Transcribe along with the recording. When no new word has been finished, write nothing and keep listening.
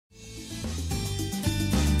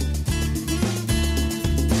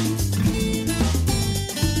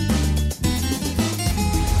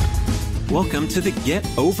Welcome to the Get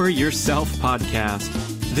Over Yourself podcast.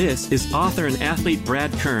 This is author and athlete Brad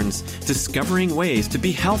Kearns discovering ways to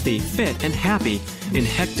be healthy, fit, and happy in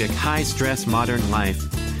hectic, high-stress modern life.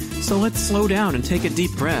 So let's slow down and take a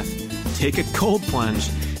deep breath, take a cold plunge,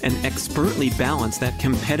 and expertly balance that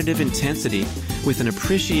competitive intensity with an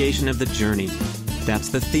appreciation of the journey. That's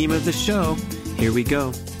the theme of the show. Here we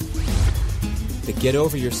go. The Get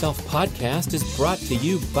Over Yourself podcast is brought to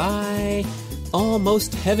you by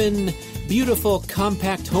Almost Heaven, beautiful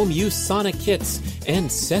compact home use sauna kits,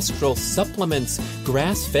 ancestral supplements,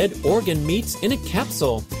 grass-fed organ meats in a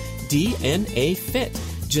capsule, DNA Fit,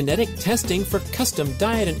 genetic testing for custom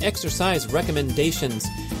diet and exercise recommendations,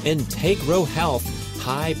 Integro Health,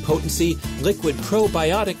 high-potency liquid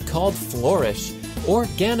probiotic called Flourish,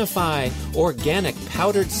 Organifi, organic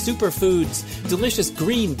powdered superfoods, delicious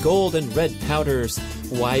green, gold, and red powders,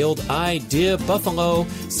 Wild Idea Buffalo,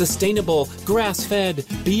 sustainable, grass-fed,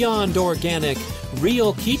 beyond organic,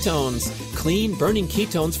 real ketones, clean burning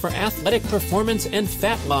ketones for athletic performance and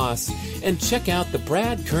fat loss. And check out the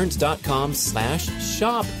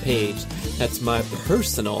bradkearns.com/shop page. That's my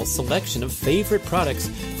personal selection of favorite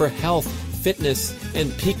products for health, fitness,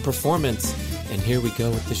 and peak performance. And here we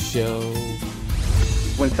go with the show.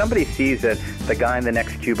 When somebody sees that the guy in the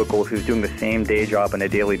next cubicle who's doing the same day job on a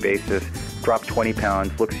daily basis dropped 20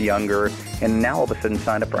 pounds, looks younger, and now all of a sudden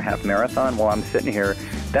signed up for a half marathon while I'm sitting here,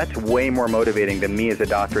 that's way more motivating than me as a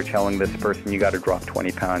doctor telling this person you got to drop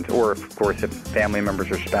 20 pounds. Or, of course, if family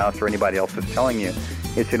members or spouse or anybody else is telling you,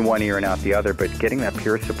 it's in one ear and out the other. But getting that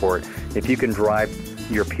peer support, if you can drive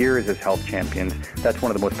your peers as health champions, that's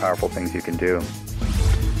one of the most powerful things you can do.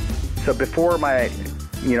 So before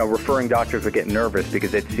referring doctors would get nervous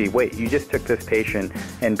because they'd see, wait, you just took this patient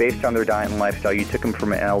and based on their diet and lifestyle, you took them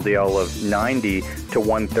from an LDL of 90 to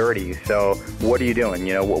 130. So what are you doing?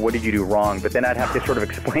 What did you do wrong? But then I'd have to sort of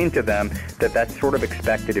explain to them that that's sort of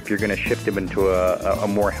expected if you're going to shift them into a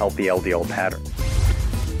more healthy LDL pattern.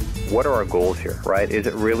 What are our goals here, right? Is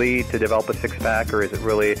it really to develop a six-pack, or is it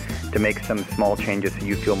really to make some small changes so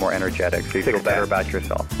you feel more energetic, so you feel better about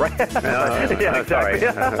yourself, right? Yeah, exactly. Sorry.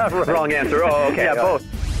 Right. Wrong answer. Oh, okay. Yeah, both.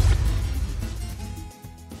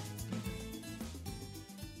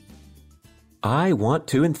 I want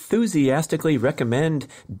to enthusiastically recommend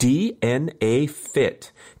DNA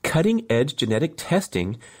Fit, cutting-edge genetic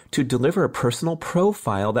testing to deliver a personal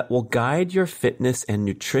profile that will guide your fitness and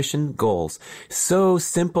nutrition goals. So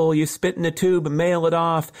simple, you spit in a tube, mail it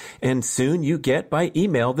off, and soon you get by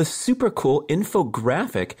email the super cool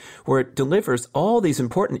infographic where it delivers all these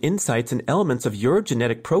important insights and elements of your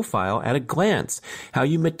genetic profile at a glance. How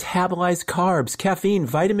you metabolize carbs, caffeine,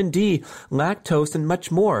 vitamin D, lactose, and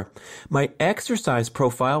much more. My exercise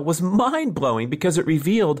profile was mind-blowing because it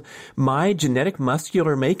revealed my genetic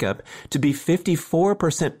muscular makeup to be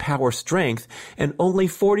 54% power strength and only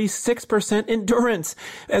 46% endurance.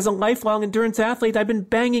 As a lifelong endurance athlete, I've been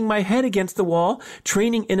banging my head against the wall,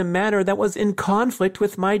 training in a manner that was in conflict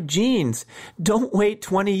with my genes. Don't wait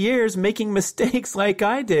 20 years making mistakes like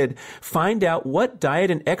I did. Find out what diet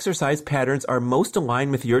and exercise patterns are most aligned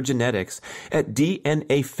with your genetics at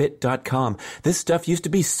DNAfit.com. This stuff used to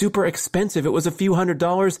be super expensive. It was a few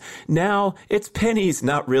 $100s. Now it's pennies.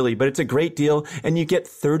 Not really, but it's a great deal, and you get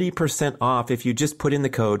 30% off if you just put in the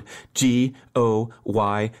code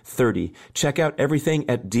GOY30. Check out everything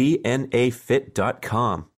at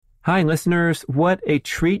DNAfit.com. Hi, listeners. What a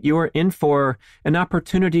treat you're in for. An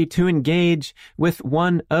opportunity to engage with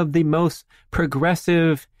one of the most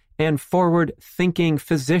progressive and forward-thinking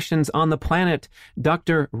physicians on the planet,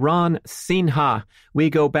 Dr. Ron Sinha. We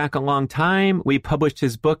go back a long time. We published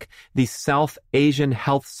his book, The South Asian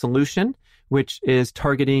Health Solution, which is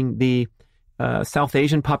targeting the South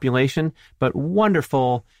Asian population, but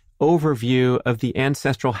wonderful overview of the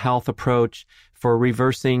ancestral health approach for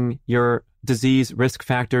reversing your disease risk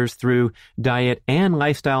factors through diet and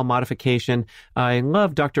lifestyle modification. I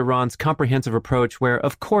love Dr. Ron's comprehensive approach where,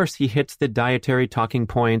 of course, he hits the dietary talking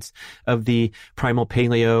points of the primal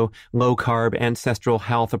paleo, low-carb, ancestral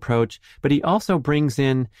health approach, but he also brings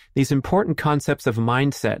in these important concepts of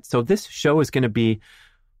mindset. So this show is going to be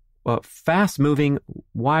fast-moving,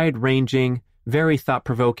 wide-ranging, very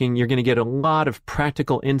thought-provoking. You're going to get a lot of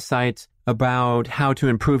practical insights about how to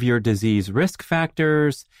improve your disease risk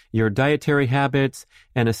factors, your dietary habits,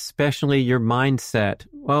 and especially your mindset.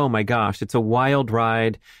 Oh my gosh, it's a wild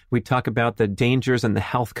ride. We talk about the dangers and the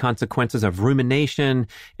health consequences of rumination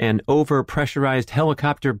and over-pressurized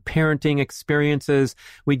helicopter parenting experiences.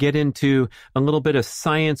 We get into a little bit of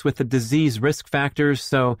science with the disease risk factors,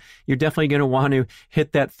 so you're definitely going to want to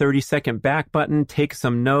hit that 30-second back button, take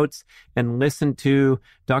some notes, and listen to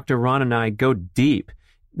Dr. Ron and I go deep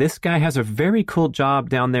This guy has a very cool job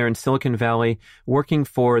down there in Silicon Valley working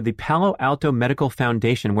for the Palo Alto Medical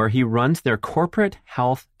Foundation, where he runs their corporate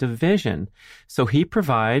health division. So he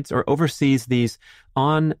provides or oversees these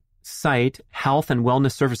on-site health and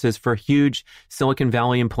wellness services for huge Silicon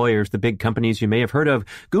Valley employers, the big companies you may have heard of,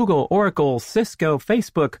 Google, Oracle, Cisco,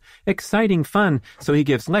 Facebook. Exciting fun. So he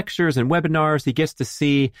gives lectures and webinars. He gets to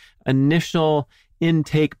see initial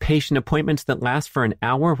intake patient appointments that last for an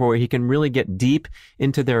hour where he can really get deep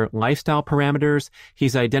into their lifestyle parameters.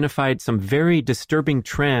 He's identified some very disturbing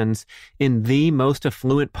trends in the most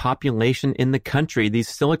affluent population in the country, these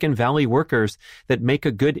Silicon Valley workers that make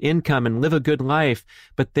a good income and live a good life,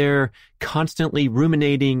 but they're constantly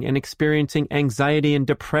ruminating and experiencing anxiety and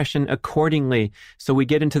depression accordingly. So we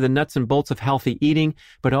get into the nuts and bolts of healthy eating,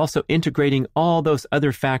 but also integrating all those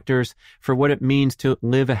other factors for what it means to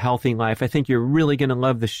live a healthy life. I think you're really going to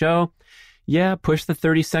love the show. Yeah, push the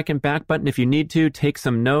 30-second back button if you need to. Take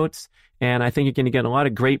some notes. And I think you're going to get a lot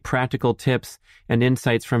of great practical tips and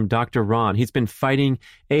insights from Dr. Ron. He's been fighting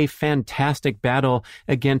a fantastic battle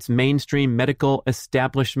against mainstream medical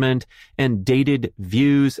establishment and dated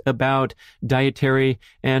views about dietary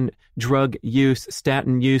and drug use,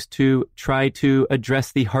 statin use, to try to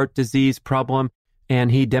address the heart disease problem. And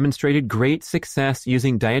he demonstrated great success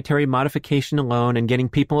using dietary modification alone and getting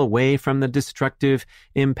people away from the destructive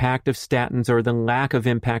impact of statins or the lack of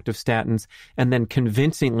impact of statins, and then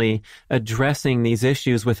convincingly addressing these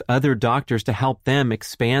issues with other doctors to help them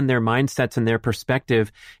expand their mindsets and their perspective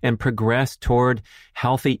and progress toward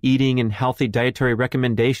healthy eating and healthy dietary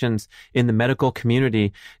recommendations in the medical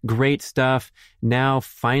community. Great stuff. Now,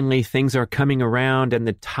 finally, things are coming around and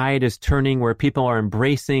the tide is turning where people are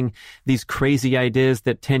embracing these crazy ideas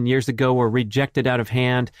that 10 years ago were rejected out of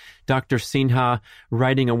hand. Dr. Sinha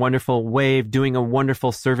riding a wonderful wave, doing a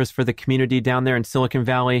wonderful service for the community down there in Silicon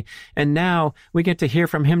Valley. And now we get to hear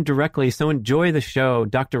from him directly. So enjoy the show,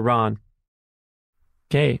 Dr. Ron.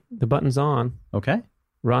 Okay, the button's on. Okay.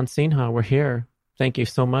 Ron Sinha, we're here. Thank you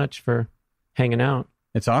so much for hanging out.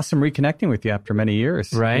 It's awesome reconnecting with you after many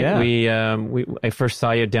years. Right. Yeah. I first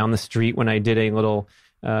saw you down the street when I did a little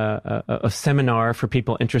a seminar for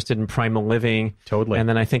people interested in primal living. Totally. And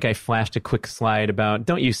then I think I flashed a quick slide about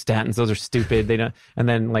don't use statins; those are stupid. They don't. And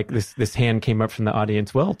then like this hand came up from the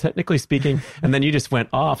audience. Well, technically speaking, and then you just went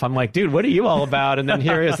off. I'm like, dude, what are you all about? And then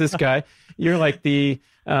here is this guy. You're like the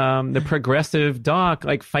progressive doc,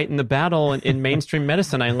 like fighting the battle in mainstream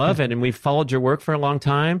medicine. I love it. And we've followed your work for a long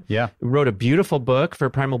time. Yeah. You wrote a beautiful book for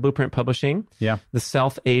Primal Blueprint Publishing. Yeah. The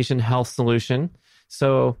South Asian Health Solution.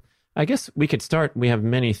 So I guess we could start. We have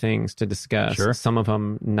many things to discuss. Sure. Some of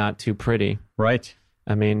them not too pretty. Right.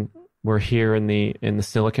 I mean, we're here in the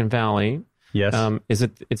Silicon Valley. Yes. Is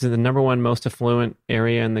it the number one most affluent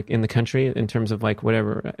area in the country in terms of like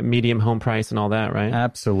whatever medium home price and all that, right?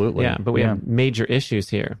 Absolutely. Yeah, but we have major issues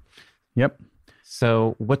here. Yep.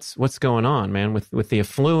 So what's going on, man, with the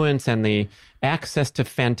affluence and the access to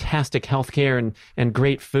fantastic healthcare and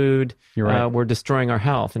great food? You're right. We're destroying our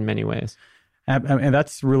health in many ways. And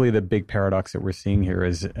that's really the big paradox that we're seeing here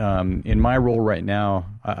is in my role right now,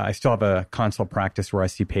 I still have a consult practice where I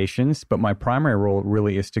see patients, but my primary role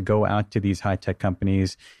really is to go out to these high-tech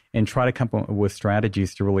companies and try to come up with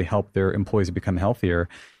strategies to really help their employees become healthier.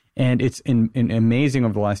 And it's amazing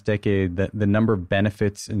over the last decade that the number of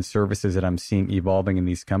benefits and services that I'm seeing evolving in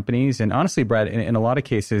these companies. And honestly, Brad, in a lot of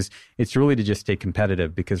cases, it's really to just stay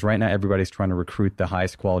competitive because right now everybody's trying to recruit the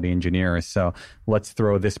highest quality engineers. So let's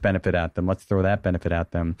throw this benefit at them. Let's throw that benefit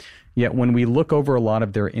at them. Yet when we look over a lot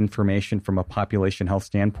of their information from a population health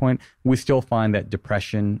standpoint, we still find that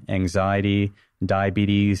depression, anxiety,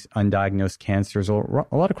 diabetes, undiagnosed cancers, a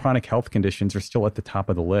lot of chronic health conditions are still at the top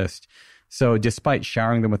of the list. So despite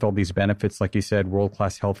showering them with all these benefits, like you said,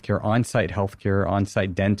 world-class healthcare,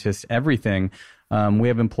 on-site dentists, everything, we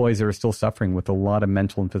have employees that are still suffering with a lot of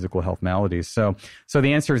mental and physical health maladies. So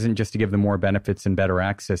the answer isn't just to give them more benefits and better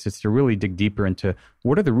access. It's to really dig deeper into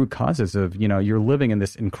what are the root causes of, you're living in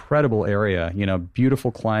this incredible area,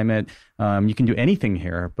 beautiful climate. You can do anything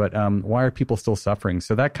here, but why are people still suffering?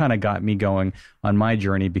 So that kind of got me going on my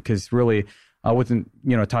journey because really, I wasn't,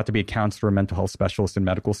 taught to be a counselor or mental health specialist in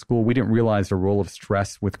medical school. We didn't realize the role of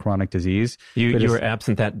stress with chronic disease. You were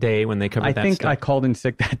absent that day when they covered that stuff. I think I called in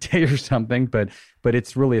sick that day or something, but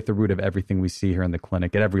it's really at the root of everything we see here in the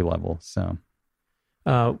clinic at every level. So,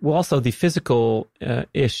 well, also the physical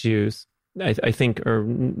issues, I think, are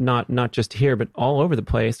not just here, but all over the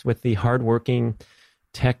place with the hardworking,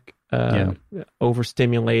 tech,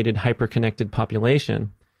 overstimulated, hyperconnected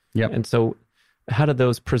population. Yep. And so how do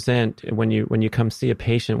those present when you come see a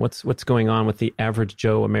patient? What's going on with the average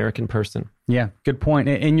Joe American person? Yeah, good point.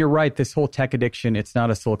 And you're right. This whole tech addiction, it's not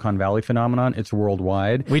a Silicon Valley phenomenon. It's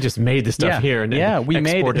worldwide. We just made the stuff here and we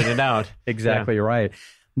exported it out. Exactly right.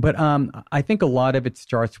 But I think a lot of it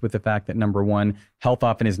starts with the fact that, number one, health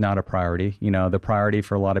often is not a priority. The priority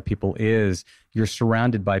for a lot of people is you're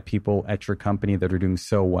surrounded by people at your company that are doing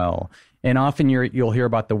so well. And often you'll hear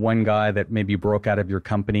about the one guy that maybe broke out of your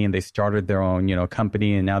company and they started their own,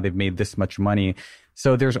 company and now they've made this much money.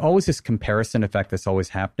 So there's always this comparison effect that's always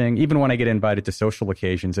happening. Even when I get invited to social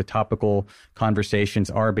occasions, the topical conversations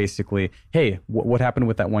are basically, hey, what happened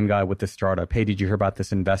with that one guy with the startup? Hey, did you hear about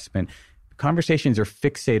this investment? Conversations are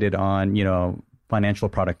fixated on, financial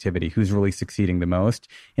productivity, who's really succeeding the most.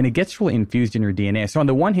 And it gets really infused in your DNA. So on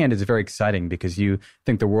the one hand, it's very exciting because you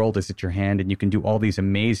think the world is at your hand and you can do all these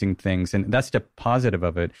amazing things. And that's the positive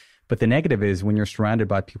of it. But the negative is when you're surrounded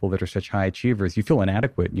by people that are such high achievers, you feel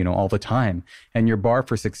inadequate, all the time. And your bar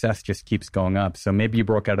for success just keeps going up. So maybe you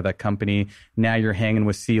broke out of that company. Now you're hanging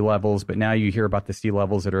with C-levels, but now you hear about the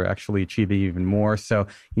C-levels that are actually achieving even more. So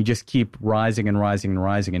you just keep rising and rising and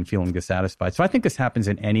rising and feeling dissatisfied. So I think this happens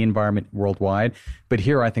in any environment worldwide. But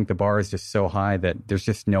here, I think the bar is just so high that there's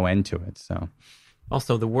just no end to it. So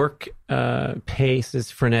also the work pace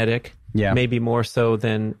is frenetic. Yeah. Maybe more so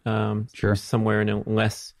than Sure. somewhere in a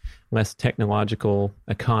less technological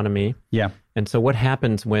economy. Yeah. And so what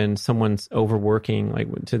happens when someone's overworking,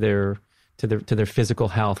 like to their physical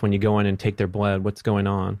health, when you go in and take their blood? What's going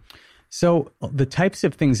on? So the types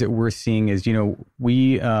of things that we're seeing is,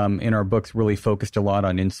 we in our books really focused a lot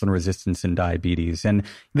on insulin resistance and diabetes. And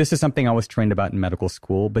this is something I was trained about in medical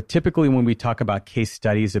school. But typically when we talk about case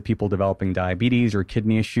studies of people developing diabetes or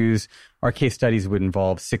kidney issues, our case studies would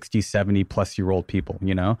involve 60, 70 plus year old people,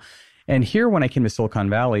 And here when I came to Silicon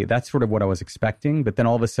Valley, that's sort of what I was expecting. But then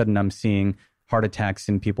all of a sudden I'm seeing heart attacks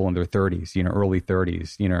in people in their 30s, early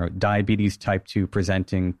 30s, diabetes type 2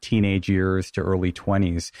 presenting teenage years to early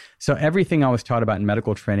 20s. So everything I was taught about in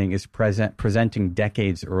medical training is presenting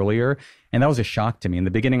decades earlier. And that was a shock to me. In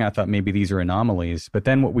the beginning, I thought maybe these are anomalies. But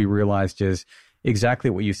then what we realized is exactly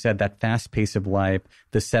what you said, that fast pace of life,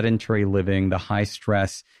 the sedentary living, the high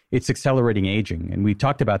stress, it's accelerating aging. And we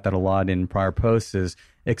talked about that a lot in prior posts, is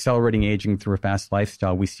accelerating aging through a fast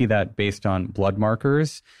lifestyle. We see that based on blood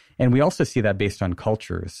markers. And we also see that based on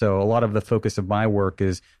culture. So a lot of the focus of my work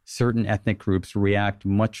is certain ethnic groups react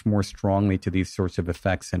much more strongly to these sorts of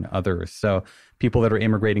effects than others. So people that are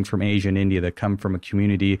immigrating from Asia and India that come from a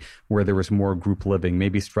community where there was more group living,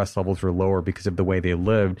 maybe stress levels were lower because of the way they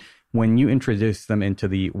lived. When you introduce them into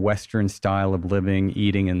the Western style of living,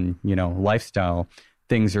 eating, and, lifestyle,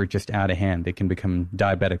 things are just out of hand. They can become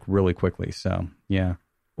diabetic really quickly. So, yeah.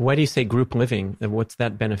 Why do you say group living? What's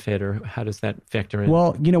that benefit, or how does that factor in?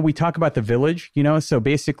 Well, we talk about the village, so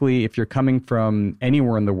basically if you're coming from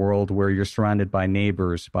anywhere in the world where you're surrounded by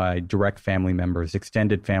neighbors, by direct family members,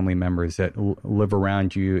 extended family members that live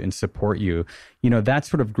around you and support you, that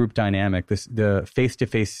sort of group dynamic, the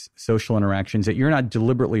face-to-face social interactions that you're not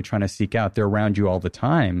deliberately trying to seek out, they're around you all the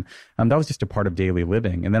time. That was just a part of daily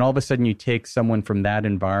living. And then all of a sudden you take someone from that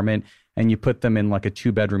environment and you put them in like a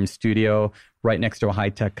 2-bedroom studio right next to a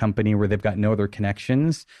high-tech company where they've got no other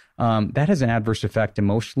connections, that has an adverse effect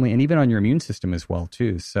emotionally and even on your immune system as well,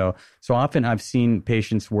 too. So often I've seen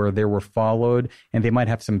patients where they were followed and they might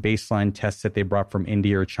have some baseline tests that they brought from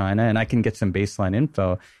India or China, and I can get some baseline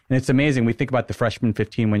info. And it's amazing. We think about the freshman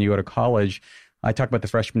 15 when you go to college. I talk about the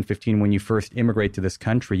freshman 15 when you first immigrate to this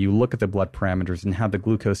country. You look at the blood parameters and how the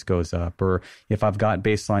glucose goes up, or if I've got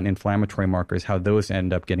baseline inflammatory markers, how those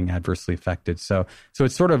end up getting adversely affected. So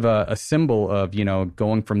it's sort of a symbol of,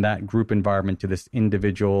 going from that group environment to this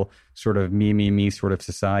individual sort of me sort of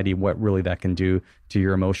society, what really that can do to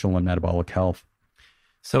your emotional and metabolic health.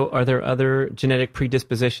 So are there other genetic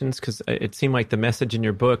predispositions? Because it seemed like the message in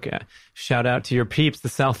your book, shout out to your peeps, the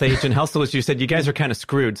South Asian households, you said you guys are kind of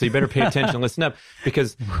screwed, so you better pay attention and listen up,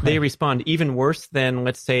 because they respond even worse than,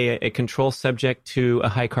 let's say, a control subject to a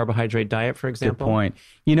high carbohydrate diet, for example. Good point.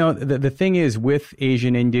 The thing is with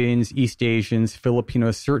Asian Indians, East Asians,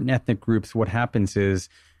 Filipinos, certain ethnic groups, what happens is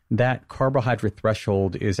that carbohydrate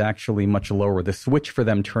threshold is actually much lower. The switch for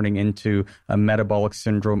them turning into a metabolic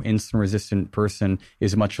syndrome, insulin-resistant person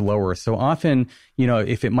is much lower. So often,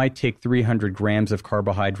 if it might take 300 grams of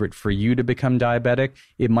carbohydrate for you to become diabetic,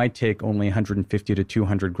 it might take only 150 to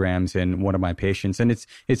 200 grams in one of my patients. And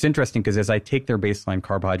it's interesting because as I take their baseline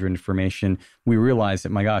carbohydrate information, we realize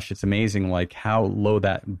that, my gosh, it's amazing like how low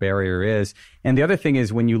that barrier is. And the other thing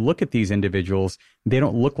is when you look at these individuals, they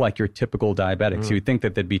don't look like your typical diabetics. You would think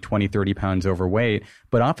that they'd be 20, 30 pounds overweight,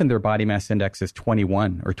 but often their body mass index is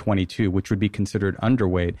 21 or 22, which would be considered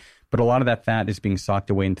underweight. But a lot of that fat is being socked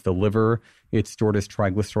away into the liver. It's stored as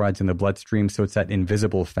triglycerides in the bloodstream, so it's that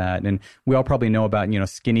invisible fat. And we all probably know about,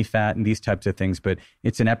 skinny fat and these types of things, but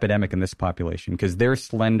it's an epidemic in this population because they're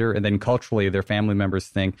slender, and then culturally their family members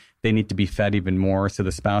think they need to be fed even more, so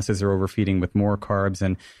the spouses are overfeeding with more carbs.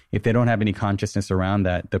 And if they don't have any consciousness around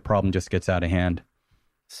that, the problem just gets out of hand.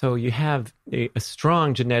 So you have a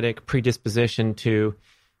strong genetic predisposition to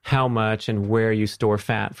how much and where you store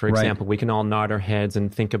fat. For example, we can all nod our heads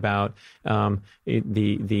and think about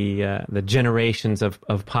the generations of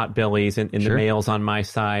potbellies in the males on my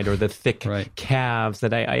side, or the thick calves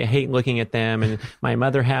that I hate looking at them, and my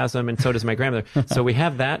mother has them, and so does my grandmother. So we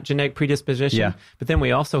have that genetic predisposition, but then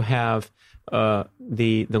we also have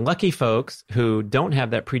the lucky folks who don't have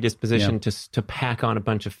that predisposition to pack on a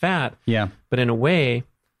bunch of fat. But in a way,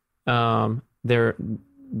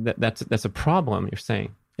 that's a problem, you're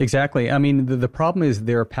saying. Exactly. I mean, the problem is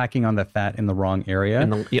they're packing on the fat in the wrong area.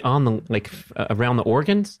 Around the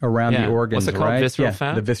organs? Around the organs, What's it called? Visceral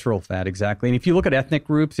fat? The visceral fat, exactly. And if you look at ethnic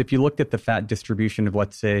groups, if you looked at the fat distribution of,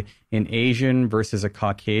 let's say, an Asian versus a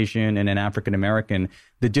Caucasian and an African American,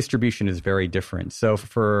 the distribution is very different. So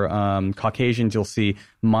for Caucasians, you'll see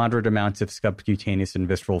moderate amounts of subcutaneous and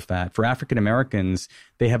visceral fat. For African Americans,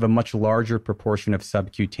 they have a much larger proportion of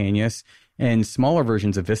subcutaneous and smaller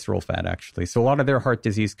versions of visceral fat, actually. So a lot of their heart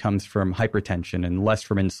disease comes from hypertension and less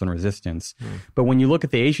from insulin resistance. But when you look at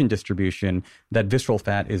the Asian distribution, that visceral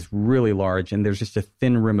fat is really large, and there's just a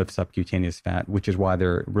thin rim of subcutaneous fat, which is why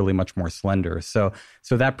they're really much more slender. So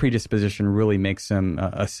that predisposition really makes them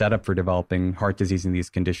a setup for developing heart disease in these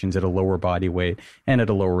conditions at a lower body weight and at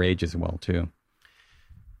a lower age as well, too.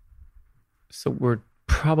 So we're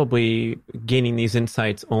probably gaining these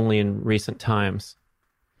insights only in recent times.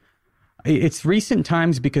 It's recent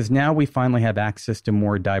times because now we finally have access to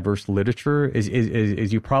more diverse literature.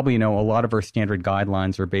 As you probably know, a lot of our standard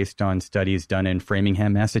guidelines are based on studies done in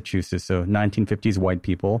Framingham, Massachusetts, so 1950s white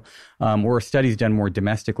people, or studies done more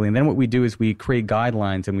domestically. And then what we do is we create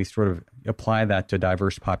guidelines and we sort of apply that to a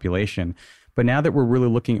diverse population. But now that we're really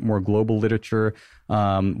looking at more global literature,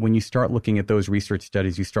 when you start looking at those research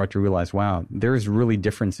studies, you start to realize, wow, there's really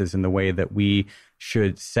differences in the way that we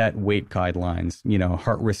should set weight guidelines,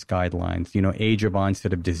 heart risk guidelines, age of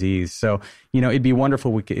onset of disease. So, it'd be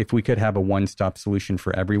wonderful if we could have a one-stop solution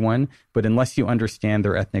for everyone. But unless you understand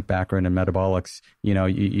their ethnic background and metabolics,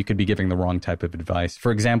 you could be giving the wrong type of advice.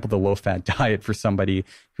 For example, the low-fat diet for somebody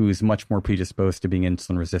who's much more predisposed to being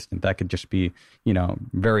insulin resistant, that could just be,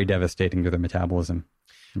 very devastating to their metabolism.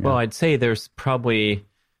 Yeah. Well, I'd say there's probably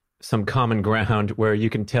some common ground where you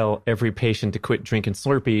can tell every patient to quit drinking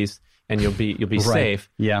Slurpees and you'll be right. safe.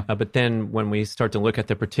 Yeah. But then when we start to look at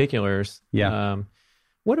the particulars,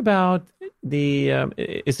 what about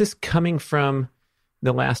is this coming from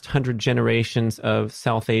the last 100 generations of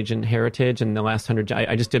South Asian heritage and the last 100?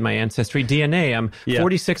 I just did my ancestry DNA. I'm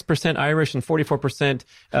 46% Irish and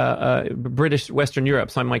 44% British Western Europe.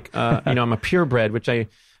 So I'm like, I'm a purebred, which I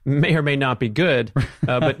may or may not be good,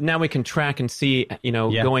 but now we can track and see,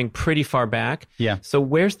 going pretty far back. Yeah. So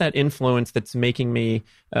where's that influence that's making me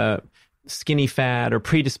skinny fat or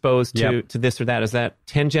predisposed to this or that? Is that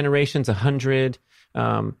 10 generations, 100?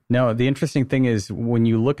 No, the interesting thing is when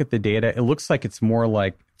you look at the data, it looks like it's more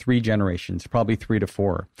like 3 generations, probably 3 to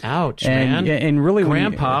 4. Ouch, man. And really,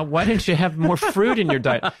 Grandpa, why didn't you have more fruit in your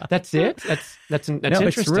diet? That's it? That's interesting.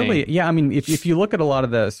 It's really, I mean, if you look at a lot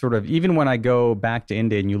of the sort of, even when I go back to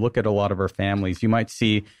India and you look at a lot of our families, you might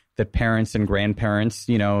see that parents and grandparents,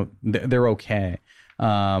 they're okay.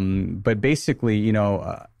 But basically,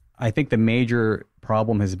 I think the major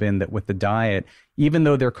problem has been that with the diet, even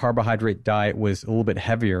though their carbohydrate diet was a little bit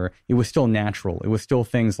heavier, it was still natural. It was still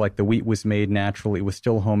things like the wheat was made naturally. It was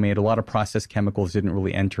still homemade. A lot of processed chemicals didn't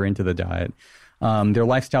really enter into the diet. Their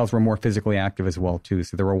lifestyles were more physically active as well, too.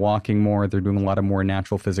 So they were walking more. They're doing a lot of more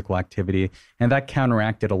natural physical activity. And that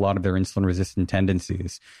counteracted a lot of their insulin-resistant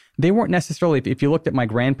tendencies. They weren't necessarily, if you looked at my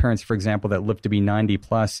grandparents, for example, that lived to be 90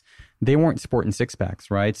 plus, they weren't sporting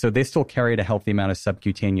six-packs, right? So they still carried a healthy amount of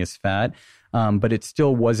subcutaneous fat. But it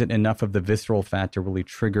still wasn't enough of the visceral fat to really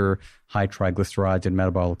trigger high triglycerides and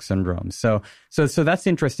metabolic syndrome. So that's the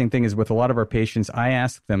interesting thing is with a lot of our patients, I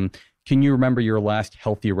ask them, can you remember your last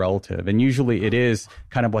healthy relative? And usually it is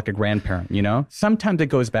kind of like a grandparent, Sometimes it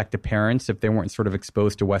goes back to parents if they weren't sort of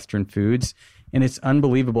exposed to Western foods. And it's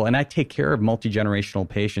unbelievable. And I take care of multi-generational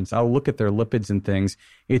patients. I'll look at their lipids and things.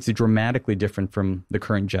 It's dramatically different from the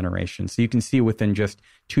current generation. So you can see within just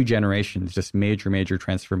 2 generations, just major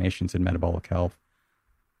transformations in metabolic health.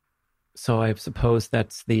 So I suppose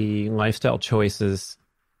that's the lifestyle choices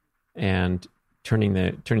and turning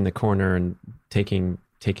the corner and taking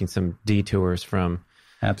some detours from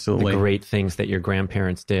absolutely the great things that your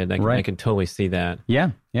grandparents did. I can totally see that.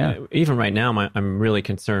 Yeah. Even right now, I'm really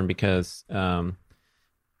concerned because,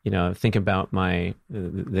 think about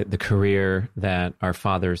the career that our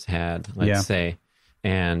fathers had, let's say.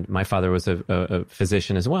 And my father was a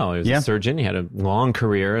physician as well. He was a surgeon. He had a long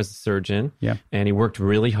career as a surgeon. Yeah. And he worked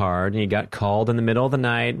really hard. And he got called in the middle of the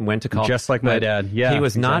night and went to call. Just like my dad. Yeah. He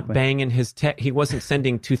was not banging his he wasn't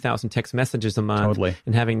sending 2,000 text messages a month. Totally.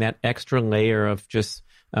 And having that extra layer of just,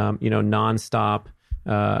 nonstop.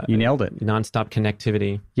 You nailed it. Nonstop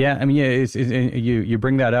connectivity. Yeah, I mean, you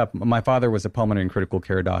bring that up. My father was a pulmonary and critical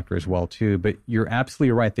care doctor as well too. But you're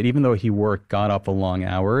absolutely right that even though he worked god awful long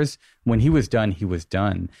hours, when he was done, he was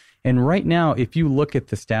done. And right now, if you look at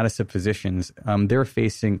the status of physicians, they're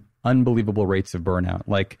facing unbelievable rates of burnout.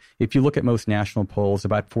 Like if you look at most national polls,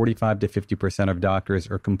 about 45 to 50% of doctors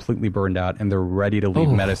are completely burned out and they're ready to leave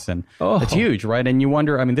medicine. It's huge, right? And you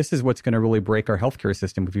wonder, I mean, this is what's going to really break our healthcare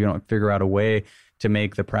system if you don't figure out a way to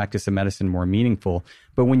make the practice of medicine more meaningful.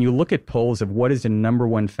 But when you look at polls of what is the number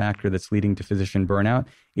one factor that's leading to physician burnout,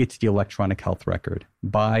 it's the electronic health record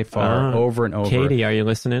by far, over and over. Katie, are you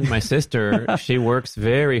listening? My sister, she works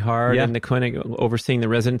very hard in the clinic, overseeing the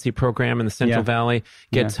residency program in the Central Valley,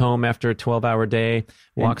 gets home after a 12-hour day,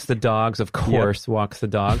 walks the dogs, of course, walks the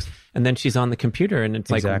dogs, and then she's on the computer, and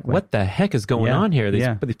it's like, what the heck is going on here?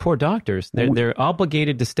 These poor doctors, they're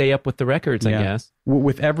obligated to stay up with the records, I guess.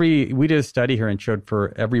 We did a study here and showed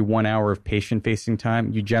for every 1 hour of patient-facing time,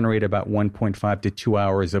 you generate about 1.5 to 2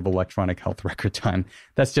 hours of electronic health record time.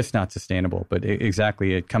 That's just not sustainable. But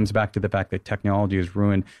exactly, it comes back to the fact that technology has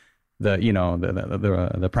ruined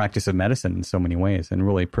the practice of medicine in so many ways, and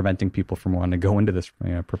really preventing people from wanting to go into this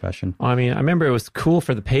profession. I mean, I remember it was cool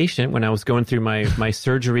for the patient when I was going through my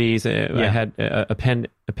surgeries. I had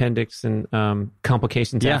appendix and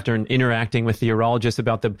complications after, and interacting with the urologist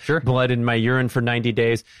about the blood in my urine for 90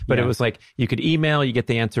 days. But it was like you could email, you get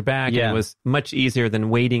the answer back. And it was much easier than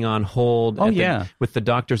waiting on hold with the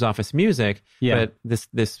doctor's office music. But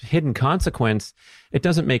this hidden consequence, it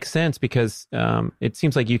doesn't make sense because it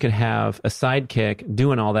seems like you could have a sidekick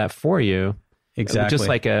doing all that for you. Exactly. Just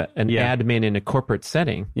like an admin in a corporate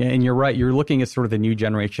setting. Yeah, and you're right. You're looking at sort of the new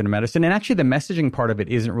generation of medicine. And actually, the messaging part of it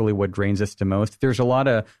isn't really what drains us the most. There's a lot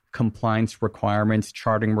of compliance requirements,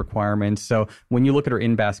 charting requirements. So when you look at our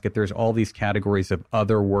in-basket, there's all these categories of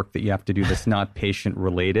other work that you have to do that's not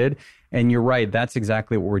patient-related. And you're right. That's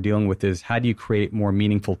exactly what we're dealing with is how do you create more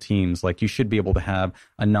meaningful teams? Like you should be able to have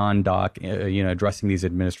a non-doc, addressing these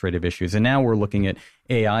administrative issues. And now we're looking at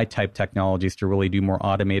AI type technologies to really do more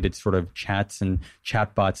automated sort of chats and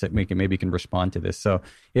chatbots that maybe can respond to this. So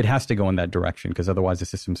it has to go in that direction because otherwise the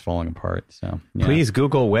system's falling apart. So please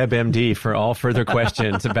Google WebMD for all further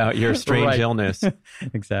questions about your strange illness.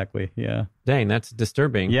 Exactly. Yeah. Dang, that's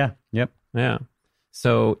disturbing. Yeah. Yep. Yeah.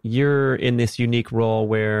 So you're in this unique role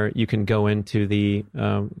where you can go into the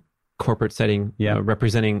corporate setting,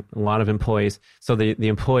 representing a lot of employees. So the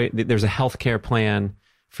employee, there's a healthcare plan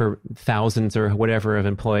for thousands or whatever of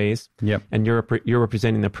employees. Yep. And you're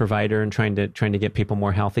representing the provider and trying to get people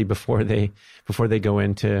more healthy before they go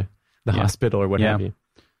into the hospital or what have you.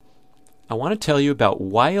 I want to tell you about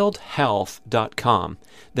wildhealth.com.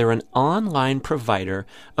 They're an online provider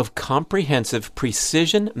of comprehensive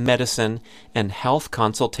precision medicine and health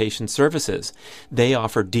consultation services. They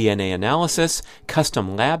offer DNA analysis,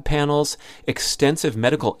 custom lab panels, extensive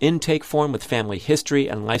medical intake form with family history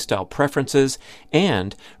and lifestyle preferences,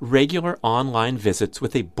 and regular online visits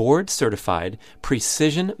with a board-certified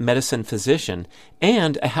precision medicine physician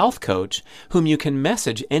and a health coach whom you can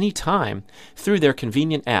message anytime through their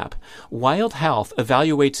convenient app. Wild Health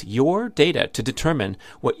evaluates your data to determine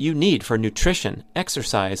what you need for nutrition,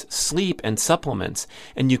 exercise, sleep, and supplements,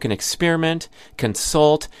 and you can experiment,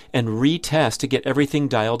 consult, and retest to get everything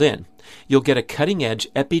dialed in. You'll get a cutting-edge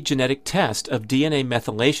epigenetic test of DNA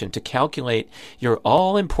methylation to calculate your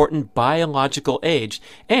all-important biological age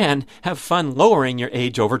and have fun lowering your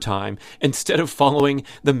age over time instead of following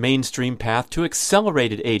the mainstream path to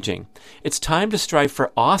accelerated aging. It's time to strive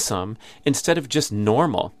for awesome instead of just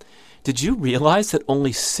normal. Did you realize that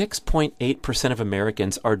only 6.8% of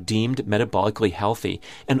Americans are deemed metabolically healthy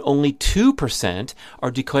and only 2% are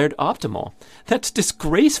declared optimal? That's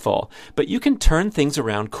disgraceful, but you can turn things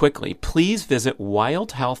around quickly. Please visit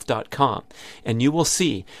wildhealth.com and you will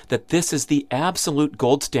see that this is the absolute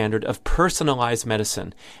gold standard of personalized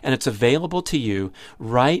medicine, and it's available to you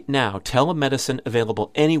right now. Telemedicine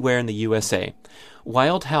available anywhere in the USA.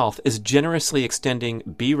 Wild Health is generously extending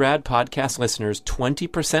BRAD podcast listeners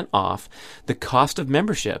 20% off the cost of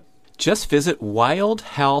membership. Just visit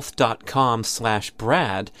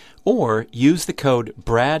wildhealth.com/Brad or use the code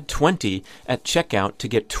BRAD20 at checkout to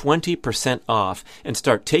get 20% off and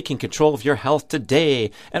start taking control of your health today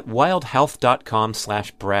at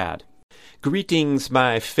wildhealth.com/Brad. Greetings,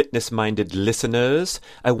 my fitness-minded listeners.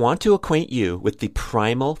 I want to acquaint you with the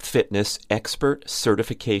Primal Fitness Expert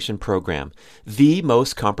Certification Program, the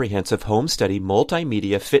most comprehensive home study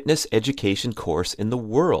multimedia fitness education course in the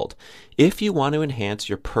world. If you want to enhance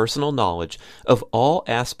your personal knowledge of all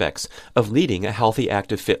aspects of leading a healthy,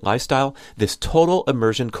 active, fit lifestyle, this total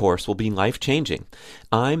immersion course will be life-changing.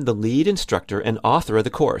 I'm the lead instructor and author of the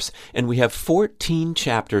course, and we have 14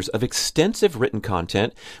 chapters of extensive written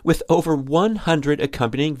content with over 100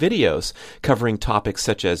 accompanying videos covering topics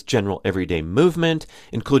such as general everyday movement,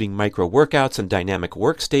 including micro workouts and dynamic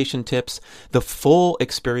workstation tips, the full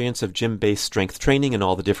experience of gym-based strength training and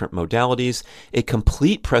all the different modalities, a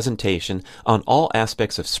complete presentation on all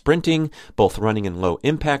aspects of sprinting, both running and low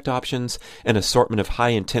impact options, an assortment of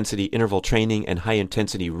high-intensity interval training and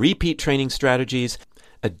high-intensity repeat training strategies,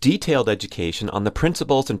 a detailed education on the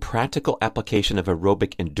principles and practical application of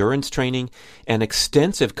aerobic endurance training, and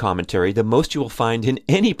extensive commentary, the most you will find in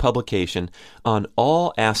any publication, on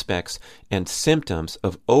all aspects and symptoms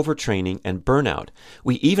of overtraining and burnout.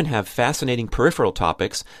 We even have fascinating peripheral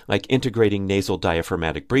topics like integrating nasal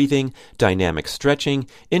diaphragmatic breathing, dynamic stretching,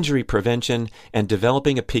 injury prevention, and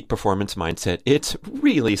developing a peak performance mindset. It's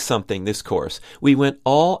really something, this course. We went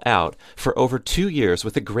all out for over 2 years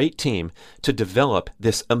with a great team to develop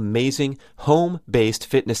this amazing home-based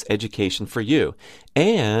fitness education for you.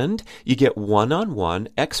 And you get one-on-one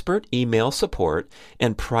expert email support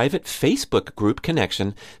and private Facebook group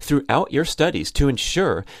connection throughout your studies to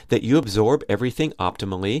ensure that you absorb everything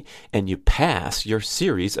optimally and you pass your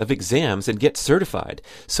series of exams and get certified.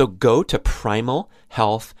 So go to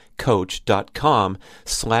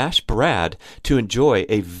primalhealthcoach.com/Brad to enjoy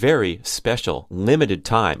a very special limited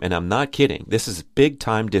time. And I'm not kidding. This is a big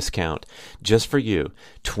time discount just for you.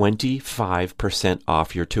 25%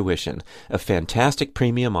 off your tuition. A fantastic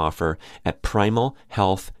premium offer at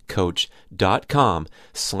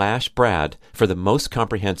primalhealthcoach.com/Brad for the most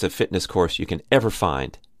comprehensive fitness course you can ever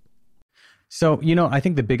find. So, I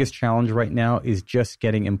think the biggest challenge right now is just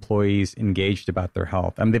getting employees engaged about their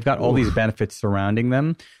health. I mean, they've got all these benefits surrounding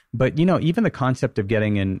them, but, even the concept of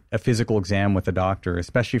getting a physical exam with a doctor,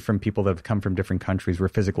 especially from people that have come from different countries where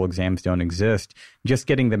physical exams don't exist, just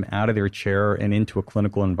getting them out of their chair and into a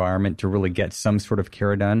clinical environment to really get some sort of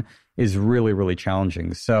care done is really, really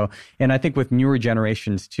challenging. So, and I think with newer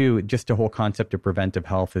generations too, just the whole concept of preventive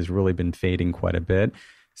health has really been fading quite a bit.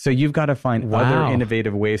 So you've got to find other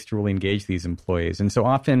innovative ways to really engage these employees. And so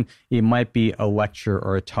often it might be a lecture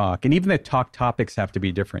or a talk. And even the talk topics have to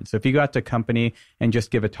be different. So if you go out to a company and just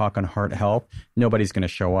give a talk on heart health, nobody's going to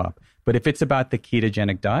show up. But if it's about the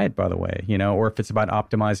ketogenic diet, by the way, or if it's about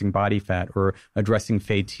optimizing body fat or addressing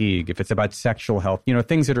fatigue, if it's about sexual health,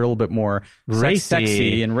 things that are a little bit more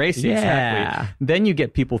sexy and racy, exactly, then you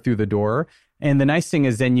get people through the door. And the nice thing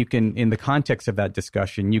is then you can, in the context of that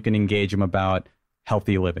discussion, you can engage them about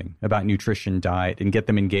healthy living, about nutrition, diet, and get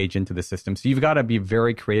them engaged into the system. So you've got to be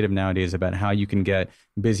very creative nowadays about how you can get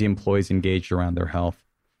busy employees engaged around their health.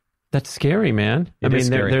 That's scary, man.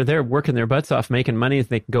 They're there working their butts off, making money.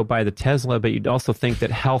 They can go buy the Tesla, but you'd also think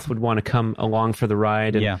that health would want to come along for the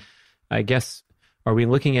ride. And I guess, are we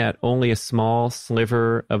looking at only a small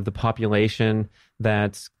sliver of the population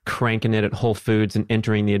that's cranking it at Whole Foods and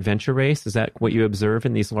entering the adventure race? Is that what you observe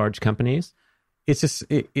in these large companies?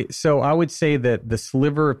 So I would say that the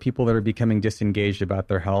sliver of people that are becoming disengaged about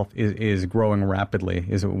their health is growing rapidly,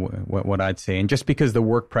 is what I'd say. And just because the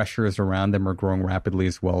work pressures around them are growing rapidly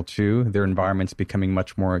as well, too, their environment's becoming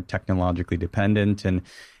much more technologically dependent. And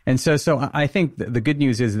so I think the good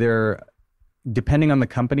news is depending on the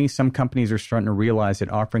company, some companies are starting to realize that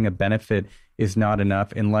offering a benefit is not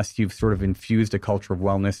enough unless you've sort of infused a culture of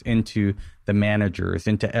wellness into the managers,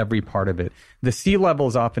 into every part of it. The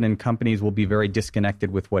C-levels often in companies will be very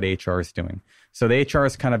disconnected with what HR is doing. So the HR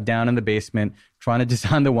is kind of down in the basement trying to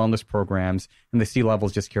design the wellness programs, and the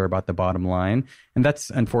C-levels just care about the bottom line. And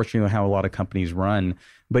that's unfortunately how a lot of companies run.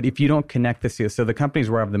 But if you don't connect so the companies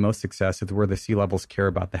where I have the most success is where the C-levels care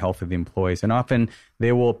about the health of the employees. And often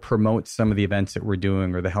they will promote some of the events that we're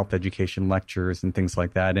doing or the health education lectures and things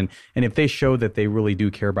like that. And if they show that they really do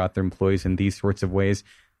care about their employees in these sorts of ways,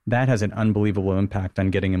 that has an unbelievable impact on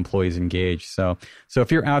getting employees engaged. So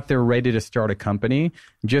if you're out there ready to start a company,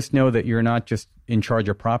 just know that you're not just in charge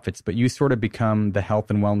of profits, but you sort of become the health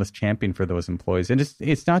and wellness champion for those employees. And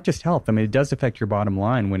it's not just health. I mean, it does affect your bottom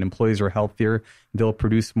line. When employees are healthier, they'll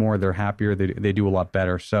produce more, they're happier, they do a lot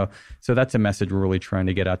better. So that's a message we're really trying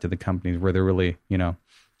to get out to the companies where they're really,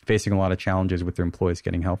 facing a lot of challenges with their employees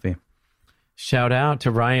getting healthy. Shout out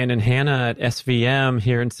to Ryan and Hannah at SVM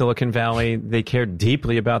here in Silicon Valley. They care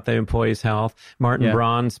deeply about the employees' health. Martin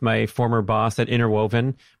Braun's my former boss at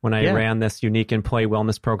Interwoven when I ran this unique employee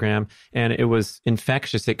wellness program. And it was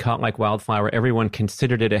infectious. It caught like wildfire. Everyone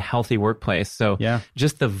considered it a healthy workplace. So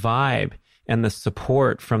just the vibe and the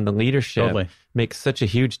support from the leadership makes such a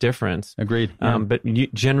huge difference. Agreed. But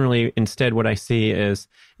generally, instead, what I see is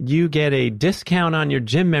you get a discount on your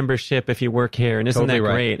gym membership if you work here, and isn't that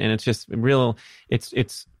great? And it's just real.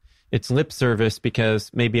 It's lip service because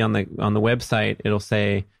maybe on the website it'll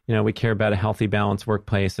say, we care about a healthy, balanced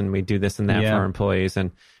workplace, and we do this and that for our employees.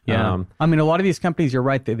 And I mean, a lot of these companies, you're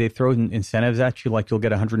right, they throw incentives at you, like you'll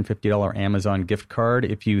get a $150 Amazon gift card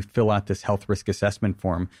if you fill out this health risk assessment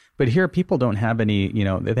form. But here, people don't have any,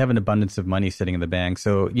 they have an abundance of money sitting in the bank.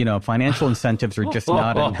 So, financial incentives are just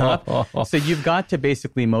not enough. So you've got to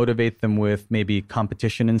basically motivate them with maybe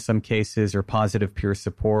competition in some cases, or positive peer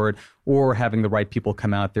support, or having the right people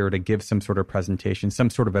come out there to give some sort of presentation, some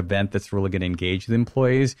sort of event that's really going to engage the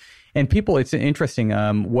employees. And people, it's interesting,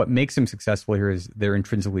 what makes them successful here is they're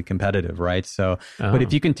intrinsically competitive, right? So, but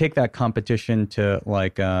if you can take that competition to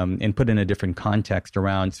and put in a different context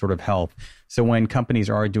around sort of health. So when companies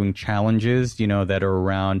are doing challenges, that are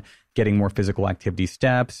around getting more physical activity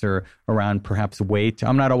steps, or around perhaps weight.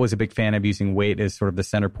 I'm not always a big fan of using weight as sort of the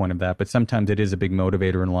center point of that, but sometimes it is a big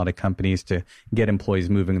motivator in a lot of companies to get employees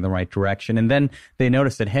moving in the right direction. And then they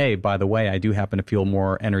notice that, hey, by the way, I do happen to feel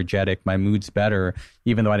more energetic. My mood's better,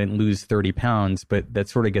 even though I didn't lose 30 pounds, but that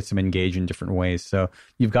sort of gets them engaged in different ways. So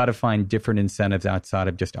you've got to find different incentives outside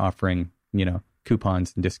of just offering,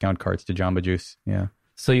 coupons and discount cards to Jamba Juice. Yeah.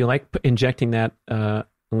 So you like injecting that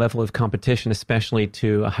level of competition, especially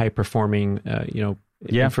to a high-performing,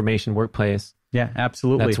 information workplace. Yeah,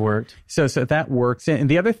 absolutely. That's worked. So that works. And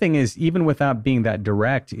the other thing is, even without being that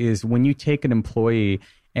direct, is when you take an employee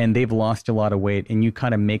and they've lost a lot of weight and you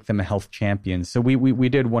kind of make them a health champion. So we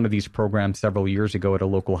did one of these programs several years ago at a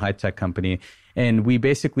local high-tech company, and we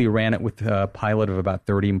basically ran it with a pilot of about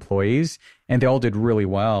 30 employees, and they all did really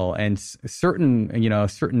well. And a certain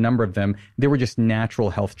number of them, they were just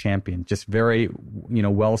natural health champions, just very,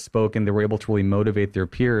 well-spoken. They were able to really motivate their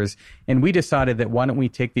peers. And we decided that why don't we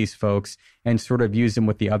take these folks and sort of use them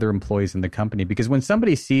with the other employees in the company? Because when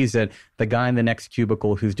somebody sees that the guy in the next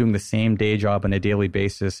cubicle who's doing the same day job on a daily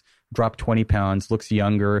basis dropped 20 pounds, looks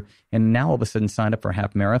younger, and now all of a sudden signed up for a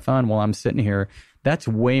half marathon while I'm sitting here, that's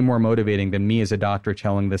way more motivating than me as a doctor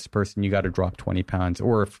telling this person you got to drop 20 pounds.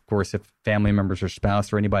 Or, of course, if family members or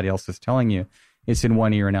spouse or anybody else is telling you, it's in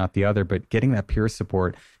one ear and out the other. But getting that peer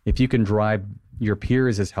support, if you can drive your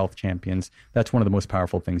peers as health champions, that's one of the most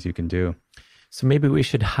powerful things you can do. So maybe we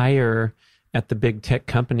should hire at the big tech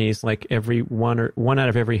companies, like one out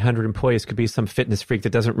of every 100 employees could be some fitness freak that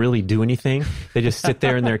doesn't really do anything. They just sit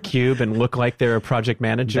there in their cube and look like they're a project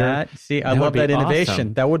manager. I love that innovation.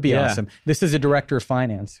 Awesome. That would be awesome. This is a director of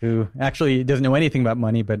finance who actually doesn't know anything about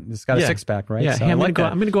money, but has got a six-pack, right? Yeah, so hey, I'm going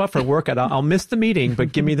to go out for a workout. I'll miss the meeting,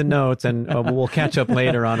 but give me the notes, and we'll catch up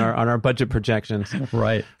later on our budget projections.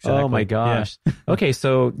 Right. Exactly. Oh, my gosh. Yeah. Okay,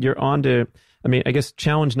 so you're on to, I guess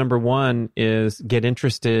challenge number one is get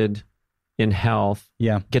interested in health,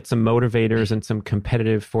 get some motivators and some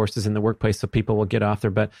competitive forces in the workplace so people will get off their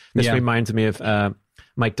butt. This reminds me of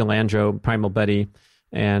Mike DeLandro, Primal Buddy,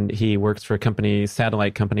 and he works for a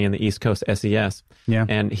satellite company in the East Coast, SES. Yeah.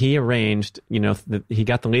 And he arranged, he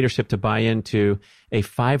got the leadership to buy into a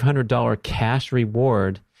 $500 cash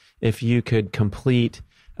reward if you could complete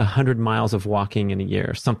 100 miles of walking in a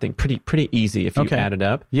year, something pretty easy if you add it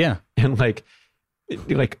up. Yeah. And like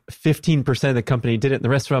 15% of the company did it. And the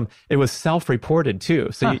rest of them, it was self-reported too.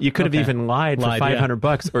 So you could have even lied for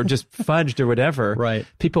 $500 or just fudged or whatever. Right.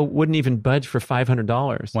 People wouldn't even budge for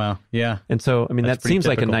 $500. Wow. Yeah. And so, that seems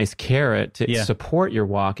like a nice carrot to support your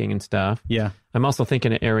walking and stuff. Yeah. I'm also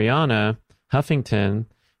thinking of Ariana Huffington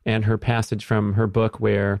and her passage from her book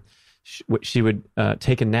where she would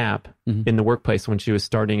take a nap in the workplace when she was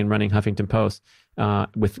starting and running Huffington Post.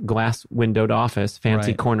 With glass windowed office,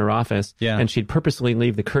 fancy corner office. Yeah. And she'd purposely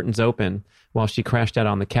leave the curtains open while she crashed out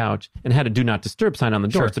on the couch and had a do not disturb sign on the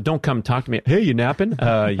door. So don't come talk to me. Hey, you napping?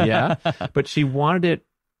 Yeah. But she wanted it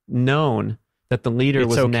known that the leader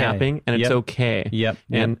was napping, and it's okay.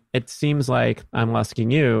 And it seems like, I'm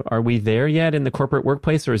asking you, are we there yet in the corporate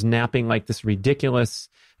workplace, or is napping like this ridiculous,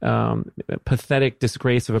 pathetic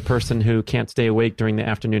disgrace of a person who can't stay awake during the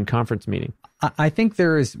afternoon conference meeting? I think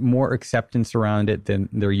there is more acceptance around it than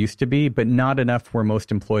there used to be, but not enough where most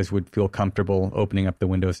employees would feel comfortable opening up the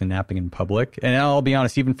windows and napping in public. And I'll be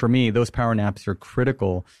honest, even for me, those power naps are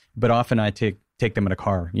critical, but often I take them in a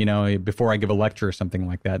car, before I give a lecture or something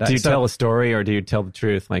like that. Do you tell a story, or do you tell the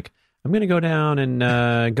truth? Like, I'm going to go down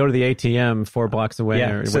and go to the ATM 4 blocks away.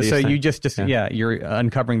 Yeah. Or so you just you're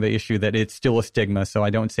uncovering the issue that it's still a stigma. So I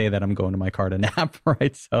don't say that I'm going to my car to nap,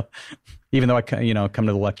 right? So even though I come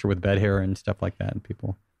to the lecture with bed hair and stuff like that, and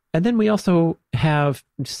people. And then we also have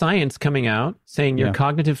science coming out saying your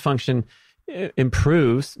cognitive function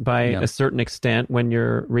improves by a certain extent when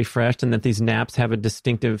you're refreshed, and that these naps have a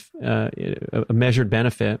distinctive, a measured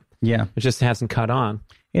benefit. Yeah. It just hasn't caught on.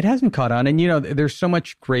 It hasn't caught on. And, there's so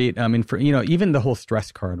much great, even the whole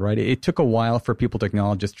stress card, right? It took a while for people to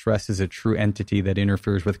acknowledge that stress is a true entity that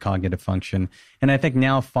interferes with cognitive function. And I think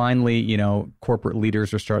now finally, corporate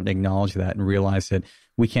leaders are starting to acknowledge that and realize that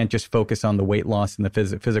we can't just focus on the weight loss and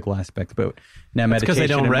the physical aspects, but now meditation. Because they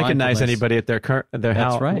don't recognize anybody at their That's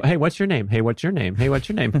house. Right. Hey, what's your name? Hey, what's your name? Hey, what's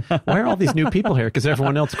your name? Why are all these new people here? Because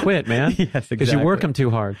everyone else quit, man. Yes, exactly. Because you work them too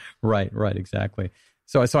hard. Right, exactly.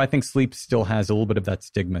 So I think sleep still has a little bit of that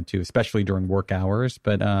stigma too, especially during work hours.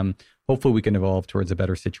 But hopefully we can evolve towards a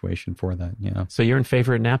better situation for that. So you're in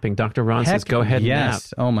favor of napping. Dr. Ron says go ahead and nap.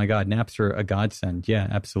 Yes. Oh my God, naps are a godsend. Yeah,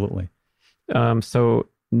 absolutely. So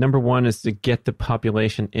number one is to get the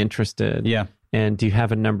population interested. Yeah. And do you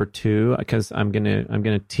have a number two? Because I'm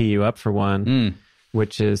gonna tee you up for one,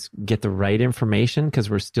 which is get the right information, because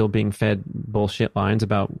we're still being fed bullshit lines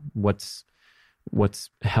about what's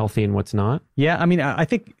healthy and what's not. Yeah, I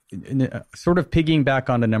think sort of piggying back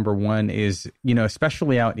onto number one is,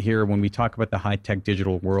 especially out here when we talk about the high-tech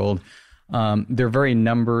digital world, they're very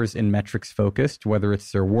numbers and metrics focused, whether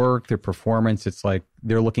it's their work, their performance. It's like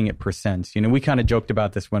they're looking at percents. We kind of joked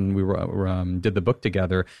about this when we did the book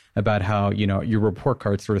together about how, your report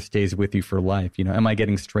card sort of stays with you for life. Am I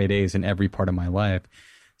getting straight A's in every part of my life?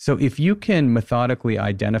 So if you can methodically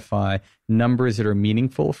identify numbers that are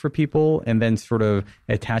meaningful for people and then sort of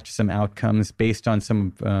attach some outcomes based on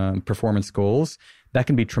some performance goals, that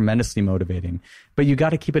can be tremendously motivating. But you got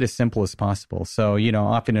to keep it as simple as possible. So,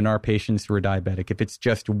 often in our patients who are diabetic, if it's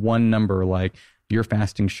just one number like your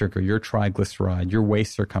fasting sugar, your triglyceride, your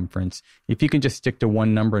waist circumference, if you can just stick to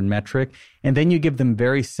one number and metric, and then you give them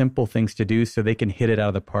very simple things to do so they can hit it out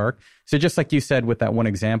of the park. So just like you said with that one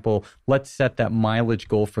example, let's set that mileage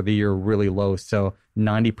goal for the year really low so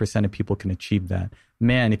 90% of people can achieve that.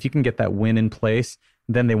 Man, if you can get that win in place,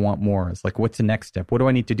 then they want more. It's like, what's the next step? What do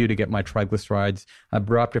I need to do to get my triglycerides? I've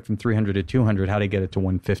dropped it from 300 to 200. How do I get it to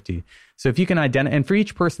 150? So if you can identify, and for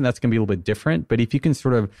each person, that's going to be a little bit different, but if you can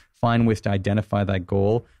sort of find ways to identify that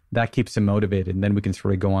goal, that keeps them motivated. And then we can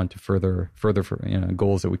sort of go on to further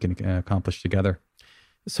goals that we can accomplish together.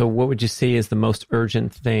 So what would you see is the most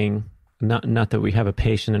urgent thing? Not that we have a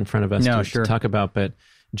patient in front of us to talk about, but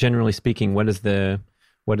generally speaking, what is the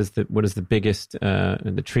biggest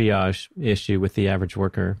the triage issue with the average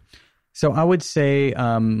worker? So I would say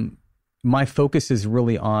my focus is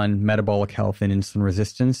really on metabolic health and insulin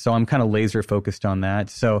resistance. So I'm kind of laser focused on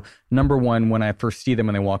that. So number one, when I first see them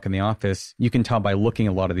when they walk in the office, you can tell by looking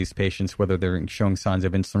at a lot of these patients whether they're showing signs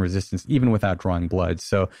of insulin resistance, even without drawing blood.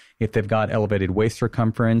 So if they've got elevated waist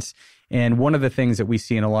circumference, and one of the things that we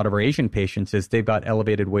see in a lot of our Asian patients is they've got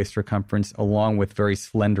elevated waist circumference along with very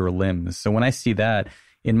slender limbs. So when I see that,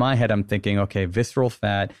 in my head, I'm thinking, okay, visceral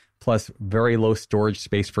fat plus very low storage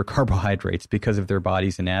space for carbohydrates because of their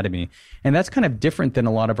body's anatomy. And that's kind of different than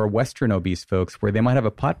a lot of our Western obese folks where they might have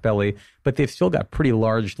a pot belly, but they've still got pretty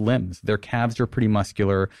large limbs. Their calves are pretty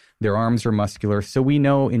muscular. Their arms are muscular. So we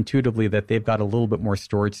know intuitively that they've got a little bit more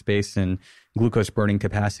storage space and glucose burning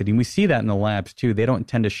capacity. And we see that in the labs too. They don't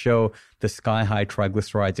tend to show the sky-high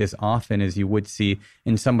triglycerides as often as you would see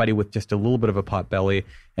in somebody with just a little bit of a pot belly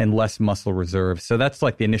and less muscle reserve. So that's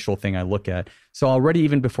like the initial thing I look at. So already,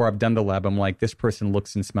 even before I've done the lab, I'm like, this person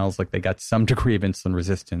looks and smells like they got some degree of insulin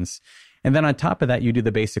resistance. And then on top of that, you do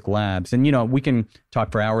the basic labs. And, we can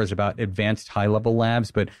talk for hours about advanced high-level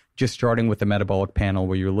labs, but just starting with the metabolic panel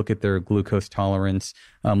where you look at their glucose tolerance,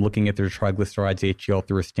 looking at their triglycerides, HDL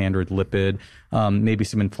through a standard lipid, maybe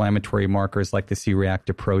some inflammatory markers like the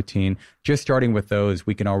C-reactive protein. Just starting with those,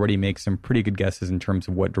 we can already make some pretty good guesses in terms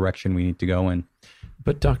of what direction we need to go in.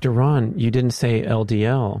 But Dr. Ron, you didn't say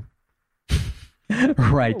LDL.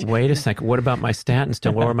 Right. Wait a second. What about my statins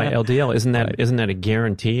to lower my LDL? Isn't that a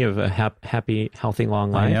guarantee of a happy, healthy,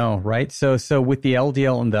 long life? I know, right? So with the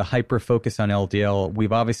LDL and the hyper focus on LDL,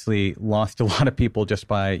 we've obviously lost a lot of people just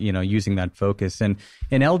by using that focus. And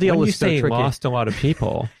LDL when is so tricky. You say lost a lot of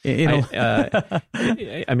people.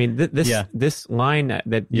 I mean, this line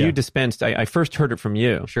that you dispensed, I first heard it from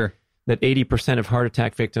you. Sure. That 80% of heart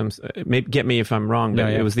attack victims, get me if I'm wrong, but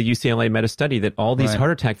it was the UCLA metastudy that all these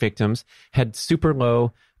heart attack victims had super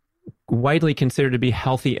low, widely considered to be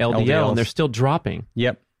healthy LDL, and they're still dropping.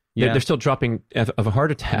 Yep. Yeah. They're still dropping of a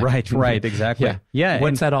heart attack. Right, exactly. Yeah.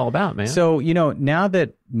 What's that all about, man? So, now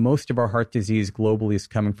that most of our heart disease globally is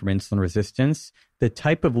coming from insulin resistance, the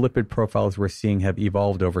type of lipid profiles we're seeing have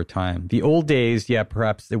evolved over time. The old days,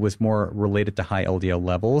 perhaps it was more related to high LDL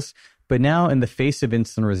levels. But now in the face of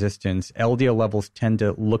insulin resistance, LDL levels tend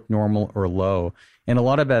to look normal or low. And a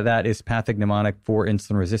lot of that is pathognomonic for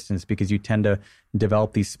insulin resistance because you tend to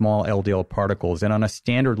develop these small LDL particles. And on a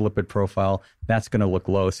standard lipid profile, that's going to look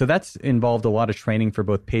low. So that's involved a lot of training for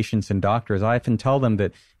both patients and doctors. I often tell them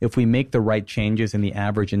that if we make the right changes in the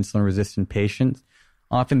average insulin resistant patient,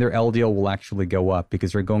 often their LDL will actually go up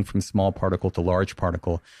because they're going from small particle to large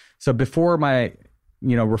particle. So before my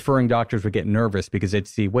referring doctors would get nervous because they'd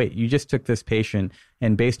see, wait, you just took this patient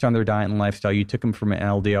and based on their diet and lifestyle, you took them from an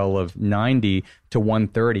LDL of 90 to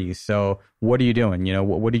 130. So what are you doing?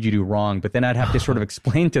 What did you do wrong? But then I'd have to sort of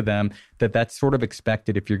explain to them that that's sort of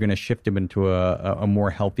expected if you're going to shift them into a more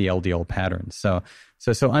healthy LDL pattern. So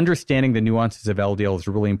understanding the nuances of LDL is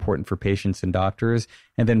really important for patients and doctors,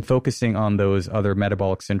 and then focusing on those other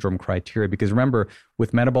metabolic syndrome criteria. Because remember,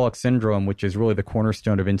 with metabolic syndrome, which is really the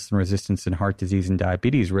cornerstone of insulin resistance and heart disease and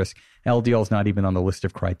diabetes risk, LDL is not even on the list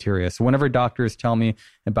of criteria. So whenever doctors tell me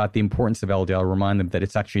about the importance of LDL, I remind them that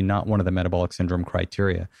it's actually not one of the metabolic syndrome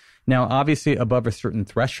criteria. Now, obviously, above a certain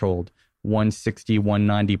threshold, 160,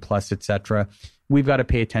 190 plus, et cetera, we've got to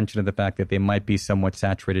pay attention to the fact that they might be somewhat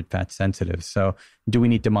saturated fat sensitive. So do we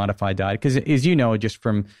need to modify diet? Because as you know, just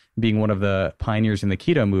from being one of the pioneers in the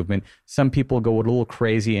keto movement, some people go a little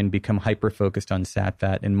crazy and become hyper-focused on sat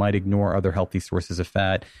fat and might ignore other healthy sources of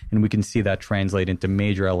fat. And we can see that translate into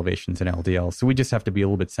major elevations in LDL. So we just have to be a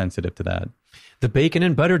little bit sensitive to that. The bacon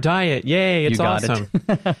and butter diet. Yay, it's awesome.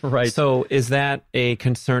 Right. So is that a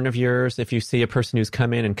concern of yours if you see a person who's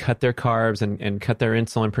come in and cut their carbs and cut their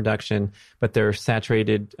insulin production, but their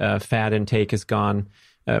saturated fat intake has gone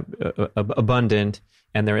abundant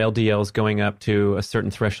and their LDL is going up to a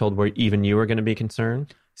certain threshold where even you are going to be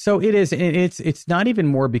concerned? So it is. It's not even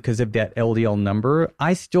more because of that LDL number.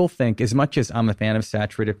 I still think, as much as I'm a fan of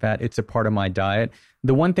saturated fat, it's a part of my diet.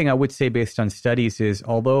 The one thing I would say based on studies is,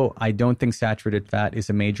 although I don't think saturated fat is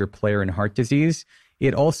a major player in heart disease,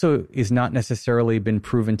 it also is not necessarily been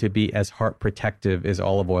proven to be as heart protective as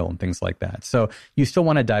olive oil and things like that. So you still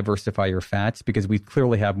want to diversify your fats because we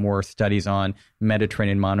clearly have more studies on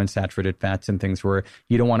Mediterranean monounsaturated fats and things where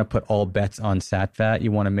you don't want to put all bets on sat fat.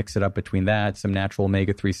 You want to mix it up between that, some natural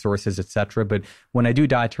omega-3 sources, et cetera. But when I do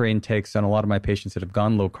dietary intakes on a lot of my patients that have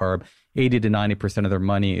gone low carb, 80 to 90% of their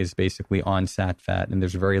money is basically on sat fat, and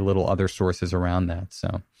there's very little other sources around that.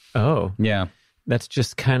 So, yeah. That's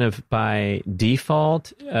just kind of by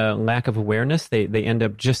default, lack of awareness. They end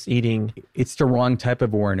up just eating. It's the wrong type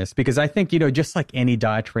of awareness because I think, just like any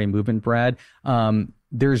dietary movement, Brad,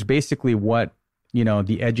 there's basically what,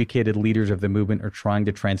 the educated leaders of the movement are trying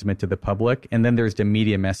to transmit to the public. And then there's the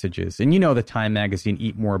media messages. And the Time magazine,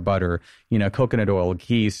 eat more butter, coconut oil,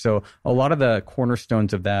 ghee. So a lot of the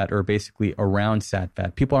cornerstones of that are basically around sat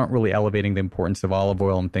fat. People aren't really elevating the importance of olive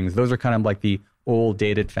oil and things. Those are kind of like the old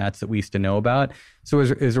dated fats that we used to know about. So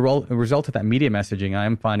as a result of that media messaging,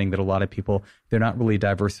 I'm finding that a lot of people, they're not really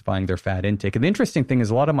diversifying their fat intake. And the interesting thing is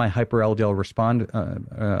a lot of my hyper LDL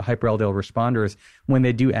responders, when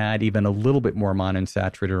they do add even a little bit more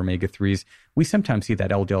monounsaturated or omega-3s, we sometimes see that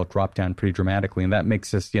LDL drop down pretty dramatically. And that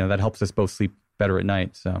makes us, that helps us both sleep better at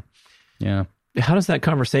night. So, yeah. How does that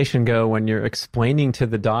conversation go when you're explaining to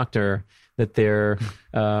the doctor that their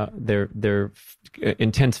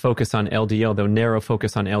intense focus on LDL, though narrow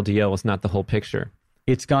focus on LDL, is not the whole picture?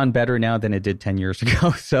 It's gone better now than it did 10 years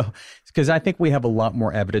ago. So, because I think we have a lot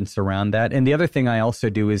more evidence around that. And the other thing I also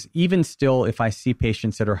do is, even still, if I see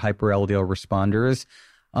patients that are hyper LDL responders,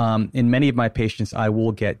 in many of my patients, I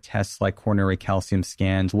will get tests like coronary calcium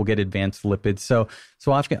scans. We'll get advanced lipids. So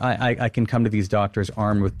often I can come to these doctors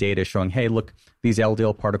armed with data showing, hey, look, these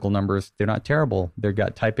LDL particle numbers, they're not terrible. They've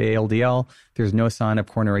got type A LDL. There's no sign of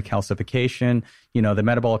coronary calcification. The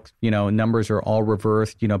metabolic, numbers are all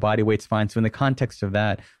reversed. Body weight's fine. So in the context of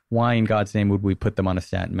that, why in God's name would we put them on a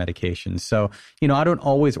statin medication? So, I don't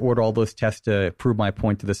always order all those tests to prove my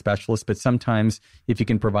point to the specialist, but sometimes if you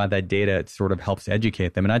can provide that data, it sort of helps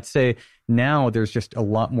educate them. And I'd say now there's just a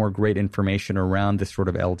lot more great information around this sort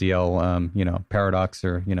of LDL, paradox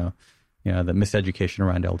or, the miseducation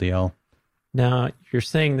around LDL. Now, you're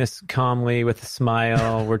saying this calmly with a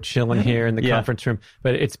smile. We're chilling here in the conference room,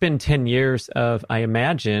 but it's been 10 years of, I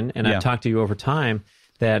imagine, and I've talked to you over time,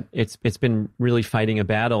 that it's been really fighting a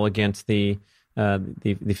battle against the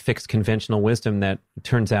fixed conventional wisdom that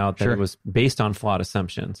turns out that it was based on flawed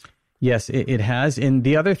assumptions. Yes, it has. And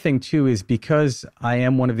the other thing, too, is because I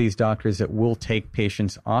am one of these doctors that will take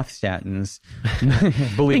patients off statins,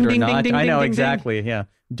 believe it or not. I know, exactly, yeah.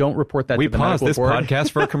 Don't report that to the medical board. We pause this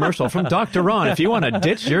podcast for a commercial from Dr. Ron. If you want to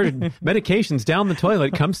ditch your medications down the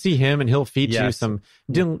toilet, come see him and he'll feed you some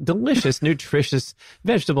delicious, nutritious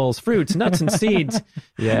vegetables, fruits, nuts, and seeds.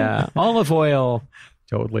 Yeah, olive oil.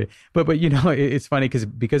 Totally. But it's funny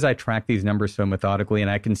because I track these numbers so methodically and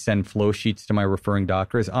I can send flow sheets to my referring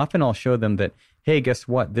doctors, often I'll show them that, hey, guess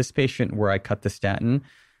what? This patient where I cut the statin,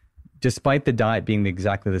 despite the diet being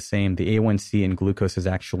exactly the same, the A1C and glucose has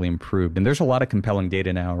actually improved. And there's a lot of compelling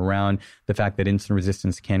data now around the fact that insulin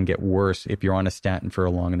resistance can get worse if you're on a statin for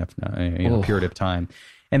a long enough period of time.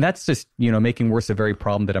 And that's just, making worse a very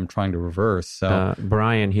problem that I'm trying to reverse. So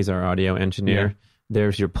Brian, he's our audio engineer. Yeah.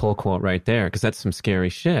 There's your pull quote right there, because that's some scary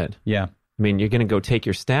shit. Yeah. I mean, you're going to go take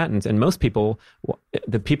your statins, and most people,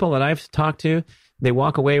 the people that I've talked to, they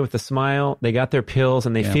walk away with a smile, they got their pills,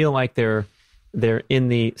 and they feel like they're in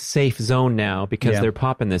the safe zone now because they're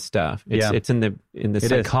popping this stuff. It's in the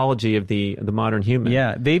psychology of the modern human.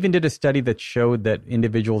 Yeah, they even did a study that showed that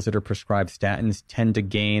individuals that are prescribed statins tend to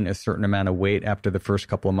gain a certain amount of weight after the first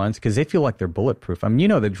couple of months because they feel like they're bulletproof. I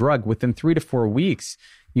mean, the drug, within 3 to 4 weeks,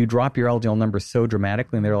 you drop your LDL numbers so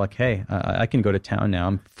dramatically, and they're like, hey, I can go to town now.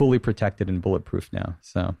 I'm fully protected and bulletproof now.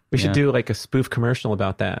 So we should do like a spoof commercial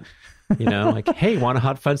about that. Like, hey, want a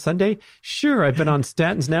hot fudge sundae? Sure, I've been on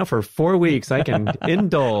statins now for 4 weeks. I can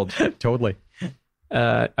indulge. Totally.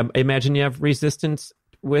 I imagine you have resistance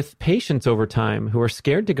with patients over time who are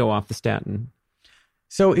scared to go off the statin.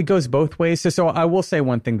 So it goes both ways. So I will say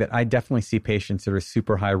one thing, that I definitely see patients that are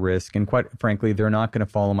super high risk, and quite frankly, they're not going to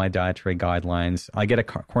follow my dietary guidelines. I get a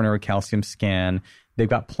coronary calcium scan. They've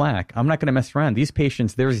got plaque. I'm not going to mess around. These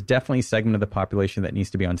patients, there's definitely a segment of the population that needs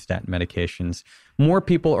to be on statin medications. More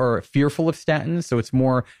people are fearful of statins, so it's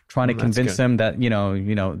more trying to convince them that, the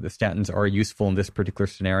statins are useful in this particular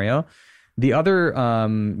scenario. The other,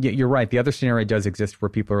 you're right. The other scenario does exist where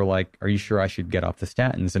people are like, are you sure I should get off the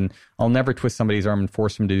statins? And I'll never twist somebody's arm and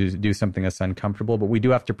force them to do something that's uncomfortable, but we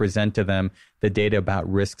do have to present to them the data about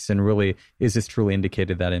risks and really, is this truly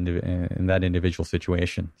indicated that in that individual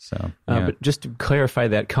situation? So, but just to clarify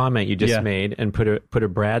that comment you just made and put a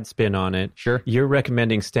Brad spin on it. Sure. You're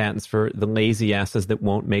recommending statins for the lazy asses that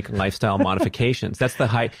won't make lifestyle modifications. That's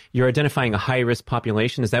you're identifying a high risk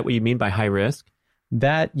population. Is that what you mean by high risk?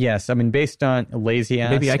 That, yes. I mean, based on lazy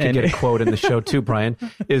ass. Maybe I could get a quote in the show too, Brian.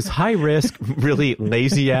 Is high risk really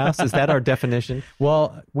lazy ass? Is that our definition?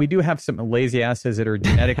 Well, we do have some lazy asses that are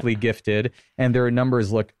genetically gifted, and their numbers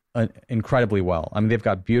look incredibly well. I mean, they've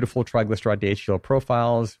got beautiful triglyceride-to-HDL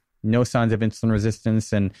profiles, no signs of insulin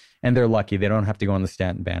resistance, and they're lucky. They don't have to go on the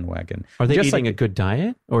statin bandwagon. Are they eating a good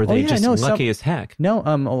diet, or are they lucky as heck? No,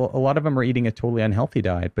 a lot of them are eating a totally unhealthy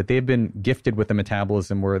diet, but they've been gifted with a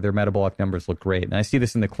metabolism where their metabolic numbers look great. And I see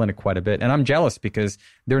this in the clinic quite a bit. And I'm jealous because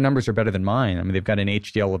their numbers are better than mine. I mean, they've got an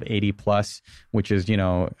HDL of 80 plus, which is,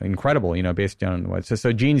 incredible, based on what.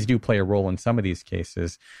 So genes do play a role in some of these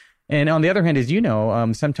cases. And on the other hand, as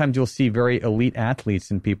sometimes you'll see very elite athletes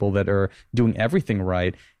and people that are doing everything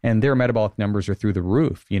right, and their metabolic numbers are through the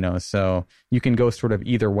roof, so you can go sort of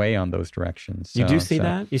either way on those directions. You do see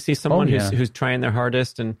that? You see someone who's trying their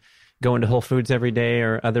hardest and going to Whole Foods every day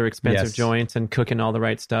or other expensive joints and cooking all the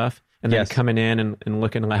right stuff, and then coming in and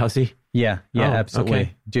looking lousy? Yeah, absolutely.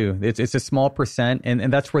 Okay. Do. It's a small percent,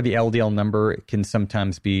 and that's where the LDL number can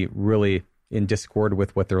sometimes be really in discord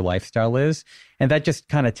with what their lifestyle is. And that just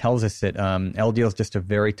kind of tells us that LDL is just a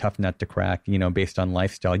very tough nut to crack, based on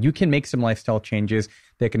lifestyle. You can make some lifestyle changes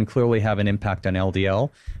that can clearly have an impact on LDL,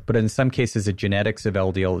 but in some cases, the genetics of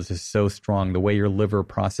LDL is just so strong. The way your liver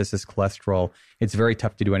processes cholesterol, it's very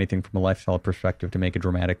tough to do anything from a lifestyle perspective to make a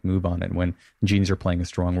dramatic move on it when genes are playing a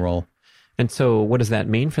strong role. And so what does that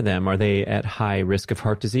mean for them? Are they at high risk of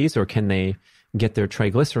heart disease, or can they get their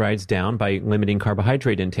triglycerides down by limiting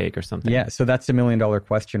carbohydrate intake or something? Yeah, so that's $1 million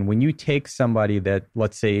question. When you take somebody that,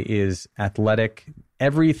 let's say, is athletic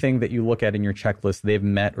everything that you look at in your checklist, they've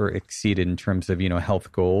met or exceeded in terms of,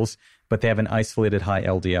 health goals, but they have an isolated high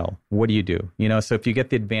LDL. What do you do? So if you get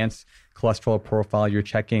the advanced cholesterol profile, you're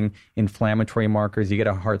checking inflammatory markers, you get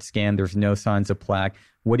a heart scan, there's no signs of plaque.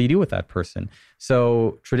 What do you do with that person?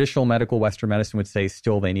 So traditional medical Western medicine would say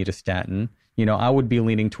still they need a statin. I would be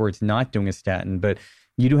leaning towards not doing a statin, but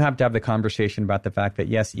you do have to have the conversation about the fact that,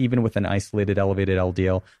 yes, even with an isolated elevated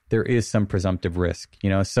LDL, there is some presumptive risk,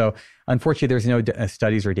 So unfortunately, there's no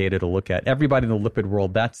studies or data to look at. Everybody in the lipid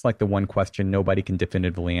world, that's like the one question nobody can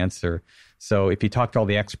definitively answer. So if you talk to all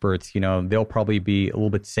the experts, they'll probably be a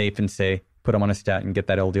little bit safe and say, put them on a statin, get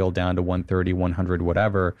that LDL down to 130, 100,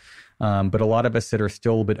 whatever. But a lot of us that are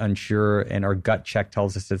still a bit unsure, and our gut check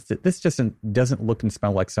tells us that this doesn't look and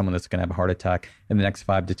smell like someone that's going to have a heart attack in the next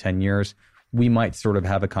 5 to 10 years. We might sort of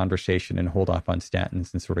have a conversation and hold off on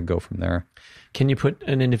statins and sort of go from there. Can you put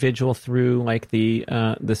an individual through like the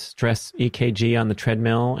stress EKG on the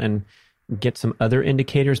treadmill and get some other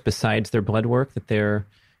indicators besides their blood work that they're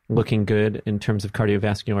looking good in terms of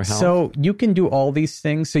cardiovascular health? So you can do all these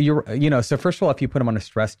things. So so first of all, if you put them on a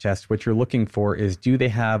stress test, what you're looking for is, do they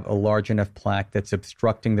have a large enough plaque that's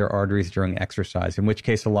obstructing their arteries during exercise? In which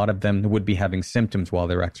case, a lot of them would be having symptoms while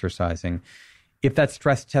they're exercising. If that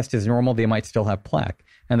stress test is normal, they might still have plaque.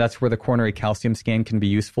 And that's where the coronary calcium scan can be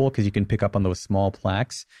useful, because you can pick up on those small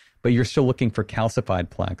plaques, but you're still looking for calcified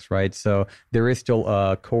plaques, right? So there is still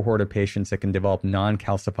a cohort of patients that can develop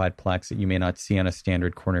non-calcified plaques that you may not see on a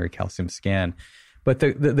standard coronary calcium scan. But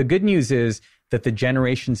the good news is that the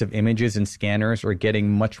generations of images and scanners are getting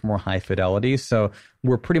much more high fidelity. So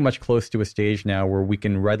we're pretty much close to a stage now where we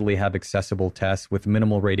can readily have accessible tests with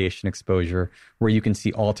minimal radiation exposure where you can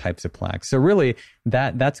see all types of plaques. So really,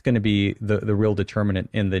 that's going to be the real determinant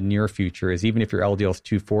in the near future, is even if your LDL is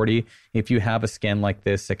 240, if you have a scan like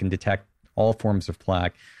this that can detect all forms of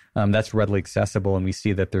plaque, that's readily accessible, and we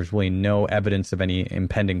see that there's really no evidence of any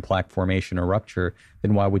impending plaque formation or rupture,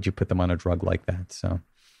 then why would you put them on a drug like that? So.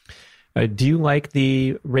 Do you like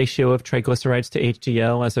the ratio of triglycerides to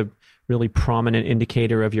HDL as a really prominent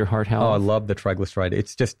indicator of your heart health? Oh, I love the triglyceride.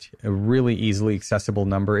 It's just a really easily accessible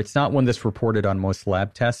number. It's not one that's reported on most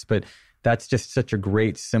lab tests, but that's just such a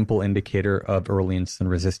great, simple indicator of early insulin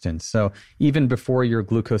resistance. So even before your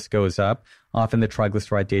glucose goes up, often the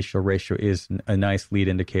triglyceride-to-HDL ratio is a nice lead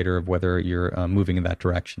indicator of whether you're moving in that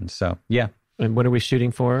direction. So, yeah. And what are we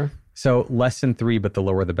shooting for? So less than 3, but the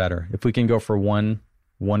lower the better. If we can go for 1,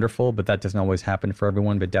 wonderful, but that doesn't always happen for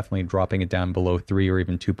everyone, but definitely dropping it down below 3 or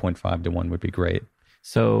even 2.5 to 1 would be great.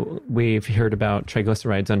 So we've heard about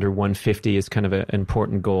triglycerides under 150 is kind of an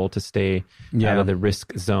important goal to stay out of the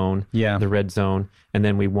risk zone, the red zone. And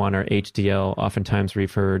then we want our HDL, oftentimes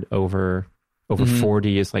we've heard over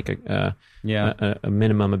 40 is like a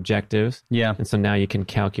minimum objective. Yeah. And so now you can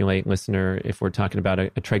calculate, listener, if we're talking about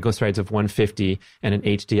a triglycerides of 150 and an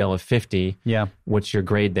HDL of 50, what's your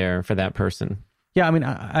grade there for that person? Yeah, I mean,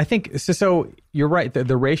 I think, so you're right.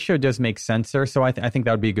 The ratio does make sense there. So I think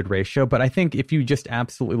that would be a good ratio. But I think if you just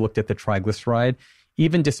absolutely looked at the triglyceride,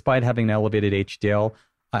 even despite having an elevated HDL,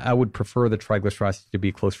 I would prefer the triglycerides to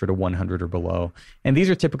be closer to 100 or below. And these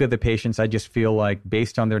are typically the patients I just feel like,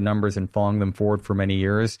 based on their numbers and following them forward for many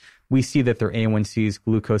years, we see that their A1Cs,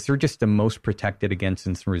 glucose, they're just the most protected against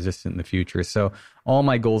insulin resistance in the future. So all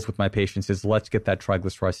my goals with my patients is, let's get that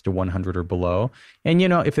triglycerides to 100 or below. And,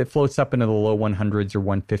 if it floats up into the low 100s or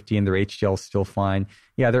 150 and their HDL is still fine,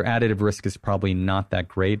 their additive risk is probably not that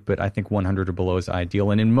great, but I think 100 or below is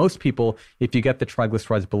ideal. And in most people, if you get the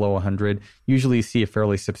triglycerides below 100, usually you see a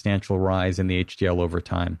fairly substantial rise in the HDL over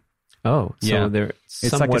time. Oh, so they're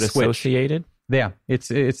somewhat like associated? Yeah,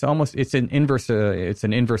 it's an inverse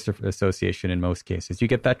association in most cases. You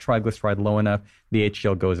get that triglyceride low enough, the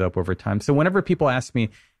HDL goes up over time. So whenever people ask me,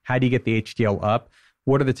 how do you get the HDL up?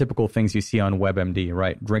 What are the typical things you see on WebMD,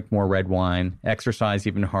 right? Drink more red wine, exercise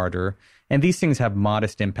even harder. And these things have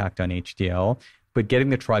modest impact on HDL, but getting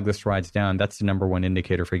the triglycerides down, that's the number one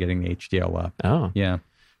indicator for getting the HDL up. Oh. Yeah.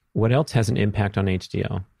 What else has an impact on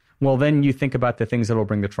HDL? Well, then you think about the things that will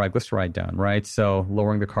bring the triglyceride down, right? So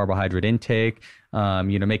lowering the carbohydrate intake,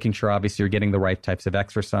 making sure obviously you're getting the right types of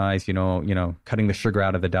exercise, cutting the sugar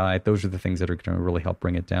out of the diet. Those are the things that are going to really help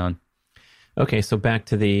bring it down. Okay, so back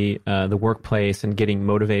to the workplace and getting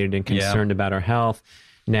motivated and concerned about our health.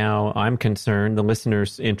 Now I'm concerned, the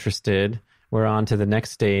listener's interested. We're on to the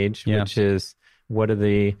next stage, which is, what are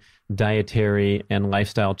the dietary and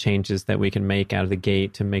lifestyle changes that we can make out of the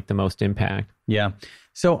gate to make the most impact? Yeah.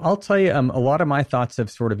 So I'll tell you, a lot of my thoughts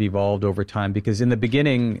have sort of evolved over time, because in the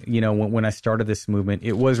beginning, when I started this movement,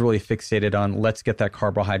 it was really fixated on, let's get that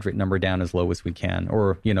carbohydrate number down as low as we can,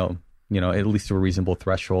 or, at least to a reasonable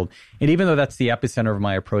threshold. And even though that's the epicenter of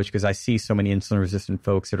my approach, because I see so many insulin-resistant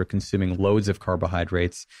folks that are consuming loads of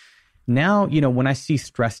carbohydrates, now, when I see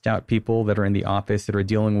stressed out people that are in the office that are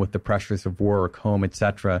dealing with the pressures of work, home,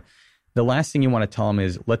 etc., the last thing you want to tell them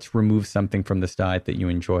is, let's remove something from this diet that you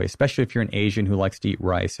enjoy, especially if you're an Asian who likes to eat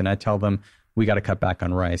rice. And I tell them, we got to cut back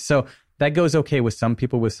on rice. So that goes okay with some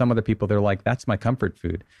people. With some other people, they're like, that's my comfort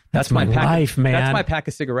food. That's my life, man. That's my pack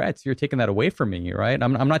of cigarettes. You're taking that away from me, right?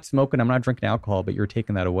 I'm not smoking. I'm not drinking alcohol, but you're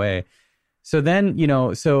taking that away. So then,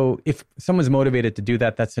 so if someone's motivated to do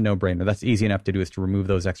that, that's a no-brainer. That's easy enough to do, is to remove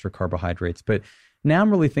those extra carbohydrates. But now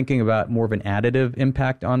I'm really thinking about more of an additive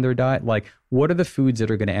impact on their diet. Like, what are the foods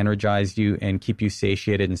that are going to energize you and keep you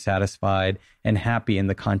satiated and satisfied and happy in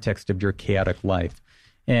the context of your chaotic life?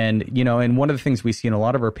 And, and one of the things we see in a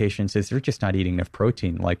lot of our patients is they're just not eating enough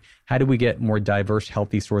protein. Like, how do we get more diverse,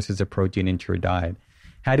 healthy sources of protein into your diet?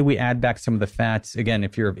 How do we add back some of the fats? Again,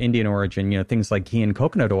 if you're of Indian origin, things like ghee and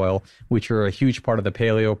coconut oil, which are a huge part of the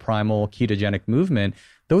paleo, primal, ketogenic movement,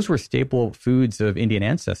 those were staple foods of Indian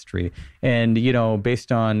ancestry. And,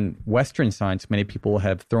 based on Western science, many people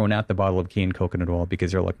have thrown out the bottle of ghee and coconut oil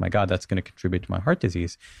because they're like, my God, that's going to contribute to my heart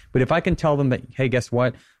disease. But if I can tell them that, hey, guess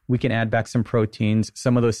what? We can add back some proteins,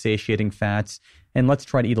 some of those satiating fats, and let's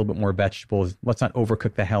try to eat a little bit more vegetables. Let's not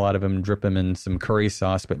overcook the hell out of them and drip them in some curry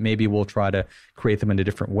sauce, but maybe we'll try to create them in a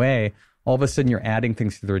different way. All of a sudden, you're adding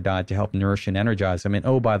things to their diet to help nourish and energize them. And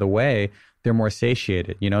oh, by the way, they're more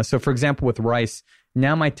satiated. So for example, with rice,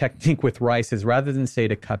 now my technique with rice is, rather than say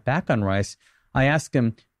to cut back on rice, I ask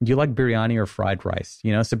them, do you like biryani or fried rice?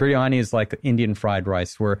 So biryani is like Indian fried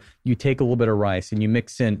rice, where you take a little bit of rice and you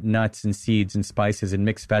mix in nuts and seeds and spices and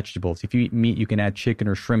mixed vegetables. If you eat meat, you can add chicken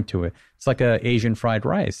or shrimp to it. It's like a Asian fried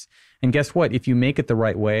rice. And guess what? If you make it the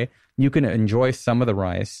right way, you can enjoy some of the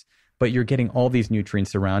rice, but you're getting all these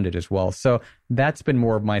nutrients around it as well. So that's been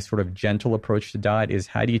more of my sort of gentle approach to diet, is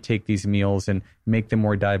how do you take these meals and make them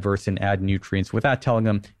more diverse and add nutrients without telling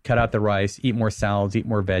them, cut out the rice, eat more salads, eat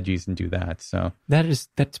more veggies, and do that. So that's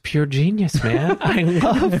pure genius, man. I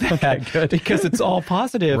love that. Good. Because it's all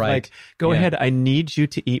positive. Right. Like, go ahead. I need you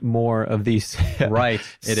to eat more of these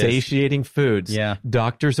satiating foods. Yeah.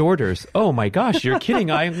 Doctor's orders. Oh my gosh, you're kidding.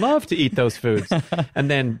 I love to eat those foods. And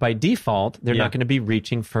then by default, they're not going to be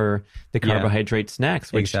reaching for the carbohydrate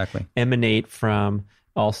snacks, which emanate from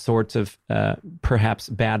all sorts of perhaps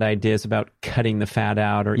bad ideas about cutting the fat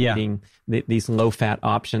out or eating these low-fat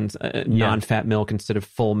options, non-fat milk instead of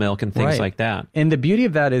full milk and things like that. And the beauty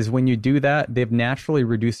of that is, when you do that, they've naturally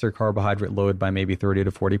reduced their carbohydrate load by maybe 30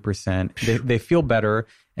 to 40%. They feel better.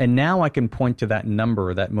 And now I can point to that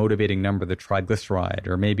number, that motivating number, the triglyceride,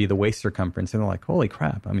 or maybe the waist circumference, and they're like, holy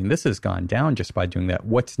crap, I mean, this has gone down just by doing that.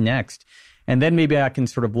 What's next? And then maybe I can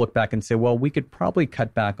sort of look back and say, well, we could probably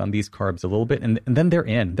cut back on these carbs a little bit. And then they're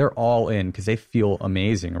in. They're all in because they feel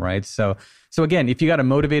amazing, right? So again, if you got a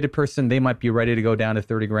motivated person, they might be ready to go down to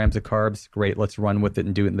 30 grams of carbs. Great, let's run with it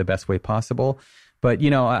and do it in the best way possible. But,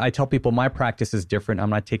 I tell people my practice is different. I'm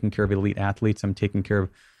not taking care of elite athletes. I'm taking care of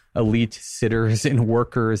elite sitters and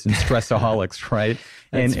workers and stressaholics, right?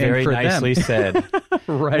 That's very nicely said.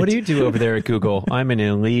 Right. What do you do over there at Google? I'm an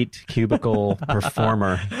elite cubicle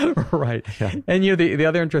performer. Right. Yeah. And the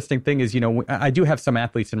other interesting thing is, I do have some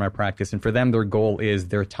athletes in my practice, and for them, their goal is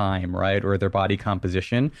their time, right, or their body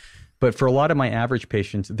composition. But for a lot of my average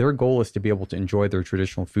patients, their goal is to be able to enjoy their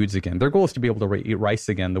traditional foods again. Their goal is to be able to eat rice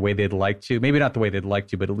again the way they'd like to. Maybe not the way they'd like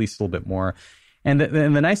to, but at least a little bit more. And the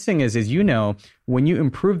nice thing is, when you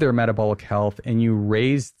improve their metabolic health and you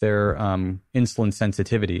raise their insulin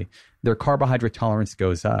sensitivity, their carbohydrate tolerance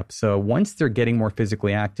goes up. So once they're getting more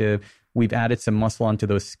physically active, we've added some muscle onto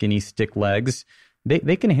those skinny stick legs,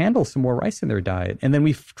 they can handle some more rice in their diet. And then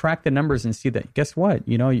we track the numbers and see that, guess what?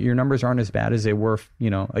 Your numbers aren't as bad as they were,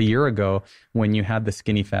 a year ago when you had the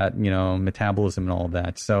skinny fat, metabolism and all of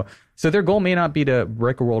that. So their goal may not be to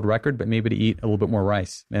break a world record, but maybe to eat a little bit more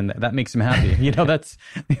rice. And that makes them happy.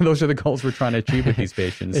 Those are the goals we're trying to achieve with these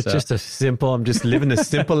patients. It's just I'm just living the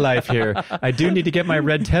simple life here. I do need to get my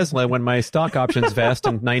red Tesla when my stock options vest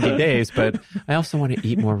in 90 days, but I also want to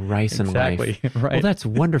eat more rice in life. Right. Well, that's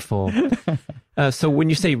wonderful. So when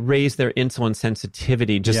you say raise their insulin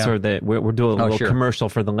sensitivity, just so that we're doing a little commercial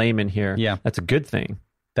for the layman here, that's a good thing.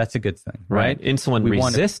 That's a good thing, right? Insulin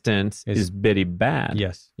resistance is very bad.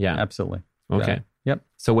 Yes. Yeah. Absolutely. Okay. Yep.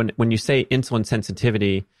 So when you say insulin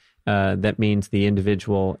sensitivity, that means the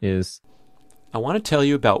individual is I want to tell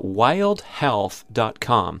you about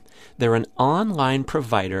wildhealth.com. They're an online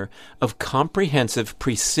provider of comprehensive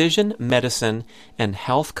precision medicine and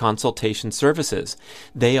health consultation services.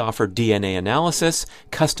 They offer DNA analysis,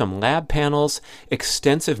 custom lab panels,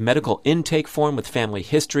 extensive medical intake form with family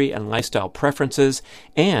history and lifestyle preferences,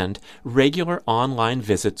 and regular online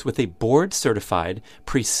visits with a board-certified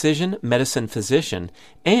precision medicine physician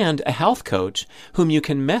and a health coach whom you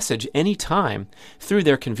can message anytime through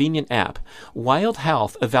their convenient app. Wild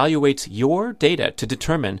Health evaluates your data to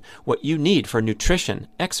determine what you need for nutrition,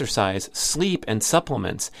 exercise, sleep, and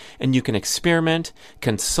supplements, and you can experiment,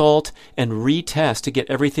 consult, and retest to get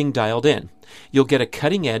everything dialed in. You'll get a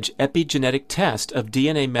cutting-edge epigenetic test of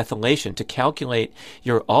DNA methylation to calculate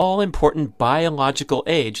your all-important biological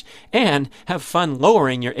age and have fun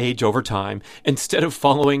lowering your age over time instead of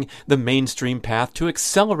following the mainstream path to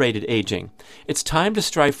accelerated aging. It's time to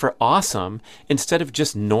strive for awesome instead of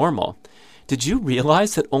just normal. Did you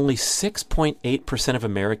realize that only 6.8% of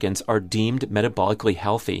Americans are deemed metabolically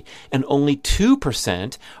healthy and only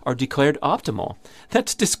 2% are declared optimal?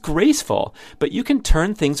 That's disgraceful, but you can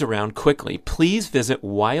turn things around quickly. Please visit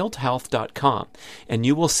wildhealth.com and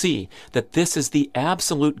you will see that this is the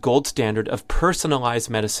absolute gold standard of personalized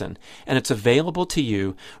medicine, and it's available to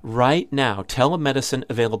you right now. Telemedicine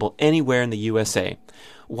available anywhere in the USA.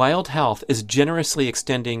 Wild Health is generously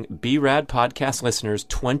extending BRAD podcast listeners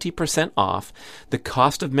 20% off the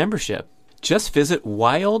cost of membership. Just visit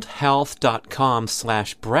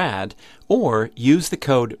wildhealth.com/Brad or use the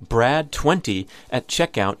code BRAD20 at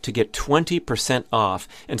checkout to get 20% off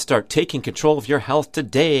and start taking control of your health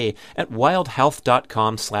today at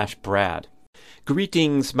wildhealth.com/Brad.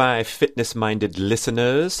 Greetings, my fitness-minded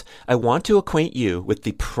listeners. I want to acquaint you with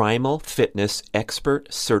the Primal Fitness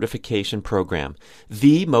Expert Certification Program,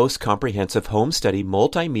 the most comprehensive home study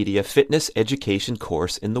multimedia fitness education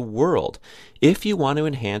course in the world. If you want to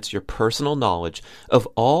enhance your personal knowledge of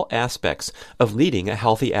all aspects of leading a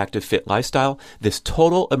healthy, active, fit lifestyle, this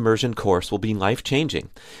total immersion course will be life-changing.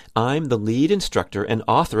 I'm the lead instructor and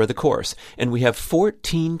author of the course, and we have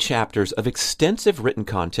 14 chapters of extensive written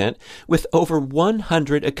content with over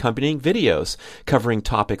 100 accompanying videos covering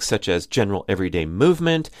topics such as general everyday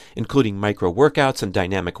movement, including micro workouts and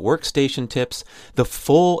dynamic workstation tips, the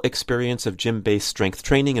full experience of gym-based strength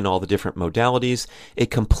training in all the different modalities, a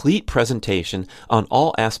complete presentation on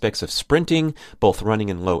all aspects of sprinting, both running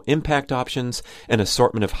and low impact options, an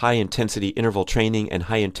assortment of high intensity interval training and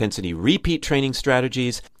high intensity repeat training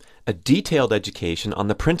strategies, a detailed education on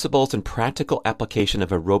the principles and practical application of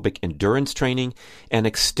aerobic endurance training, and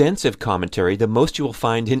extensive commentary, the most you will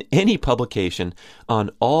find in any publication,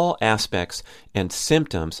 on all aspects and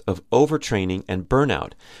symptoms of overtraining and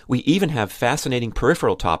burnout. We even have fascinating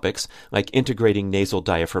peripheral topics like integrating nasal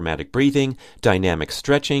diaphragmatic breathing, dynamic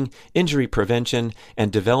stretching, injury prevention,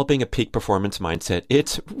 and developing a peak performance mindset.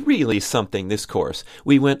 It's really something, this course.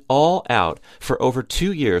 We went all out for over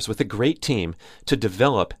 2 years with a great team to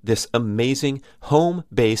develop this amazing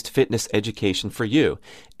home-based fitness education for you.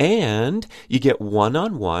 And you get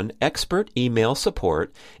one-on-one expert email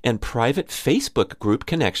support and private Facebook group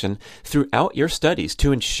connection throughout your studies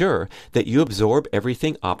to ensure that you absorb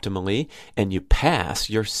everything optimally and you pass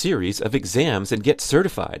your series of exams and get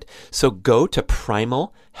certified. So go to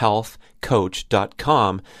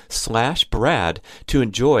primalhealthcoach.com/Brad to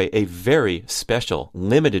enjoy a very special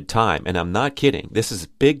limited time. And I'm not kidding. This is a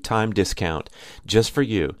big time discount just for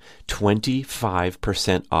you.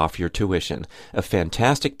 25% off your tuition. A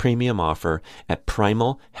fantastic premium offer at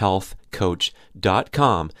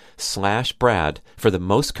primalhealthcoach.com/Brad for the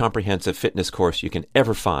most comprehensive fitness course you can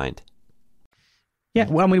ever find. Yeah,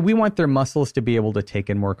 well, I mean, we want their muscles to be able to take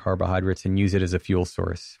in more carbohydrates and use it as a fuel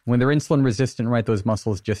source. When they're insulin resistant, right, those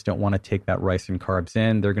muscles just don't want to take that rice and carbs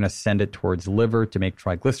in. They're going to send it towards liver to make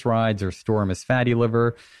triglycerides or store them as fatty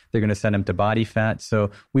liver. They're going to send them to body fat.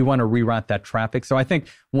 So we want to reroute that traffic. So I think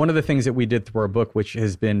one of the things that we did through our book, which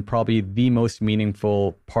has been probably the most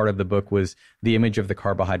meaningful part of the book, was the image of the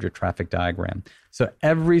carbohydrate traffic diagram. So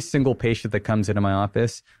every single patient that comes into my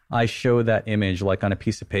office, I show that image like on a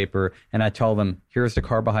piece of paper, and I tell them, here's the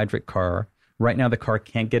carbohydrate car. Right now, the car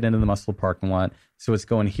can't get into the muscle parking lot, so it's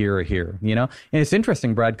going here or here, you know? And it's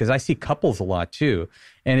interesting, Brad, because I see couples a lot too.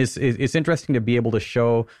 And it's interesting to be able to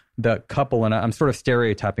show the couple, and I'm sort of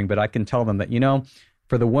stereotyping, but I can tell them that, you know,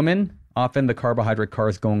 for the woman, often the carbohydrate car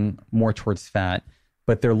is going more towards fat,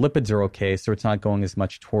 but their lipids are okay, so it's not going as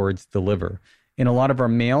much towards the liver. In a lot of our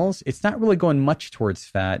males, it's not really going much towards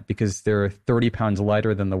fat because they're 30 pounds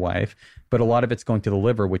lighter than the wife, but a lot of it's going to the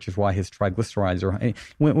liver, which is why his triglycerides are.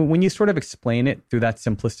 When you sort of explain it through that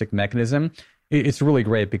simplistic mechanism, It's really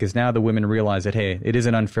great because now the women realize that, hey, it is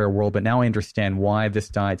an unfair world, but now I understand why this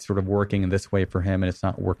diet's sort of working in this way for him and it's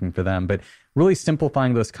not working for them. But really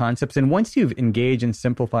simplifying those concepts. And once you've engaged and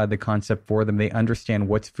simplified the concept for them, they understand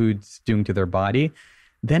what food's doing to their body,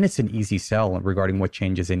 then it's an easy sell regarding what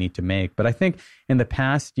changes they need to make. But I think in the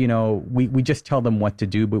past, we just tell them what to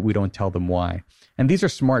do, but we don't tell them why. And these are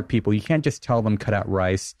smart people. You can't just tell them cut out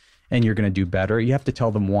rice and you're going to do better. You have to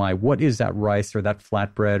tell them why. What is that rice or that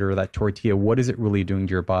flatbread or that tortilla? What is it really doing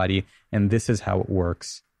to your body? And this is how it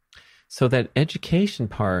works. So that education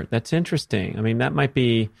part, that's interesting. I mean, that might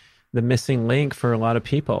be the missing link for a lot of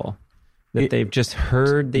people, that they've just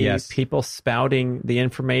heard these people spouting the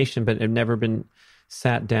information, but have never been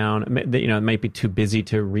sat down. It might be too busy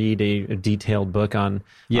to read a detailed book on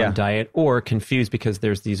diet, or confused because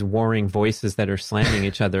there's these warring voices that are slamming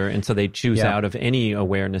each other, and so they choose out of any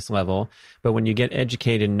awareness level. But when you get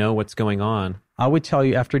educated and know what's going on, I would tell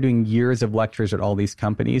you, after doing years of lectures at all these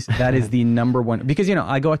companies, that is the number one. Because,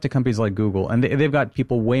 I go out to companies like Google, and they've got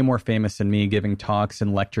people way more famous than me giving talks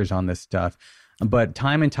and lectures on this stuff. But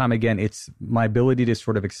time and time again, it's my ability to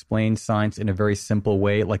sort of explain science in a very simple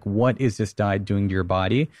way. Like, what is this diet doing to your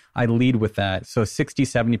body? I lead with that. So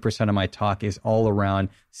 60-70% of my talk is all around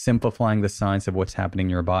simplifying the science of what's happening in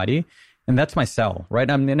your body. And that's my sell, right?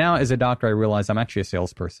 Now, as a doctor, I realize I'm actually a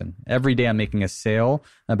salesperson. Every day I'm making a sale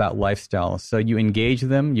about lifestyle. So you engage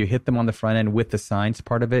them, you hit them on the front end with the science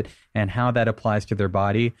part of it and how that applies to their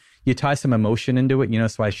body. You tie some emotion into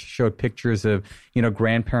it, so I showed pictures of,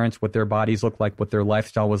 grandparents, what their bodies look like, what their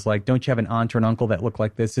lifestyle was like. Don't you have an aunt or an uncle that look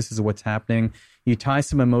like this? This is what's happening. You tie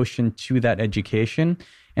some emotion to that education,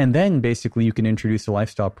 and then basically you can introduce the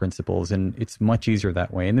lifestyle principles, and it's much easier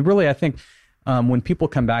that way. And really, I think when people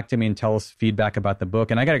come back to me and tell us feedback about the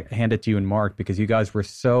book, and I got to hand it to you and Mark, because you guys were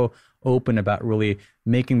so open about really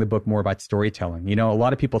making the book more about storytelling. A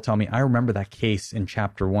lot of people tell me, I remember that case in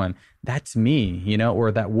chapter 1. That's me,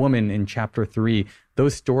 or that woman in chapter 3.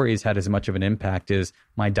 Those stories had as much of an impact as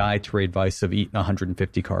my dietary advice of eating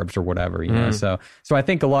 150 carbs or whatever, So I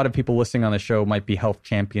think a lot of people listening on the show might be health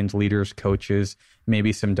champions, leaders, coaches,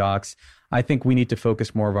 maybe some docs. I think we need to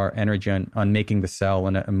focus more of our energy on making the sell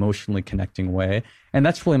in an emotionally connecting way. And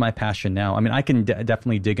that's really my passion now. I mean, I can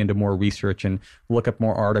definitely dig into more research and look up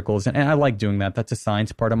more articles. And I like doing that. That's a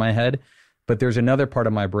science part of my head. But there's another part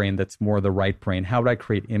of my brain that's more the right brain. How would I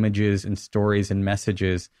create images and stories and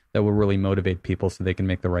messages that will really motivate people so they can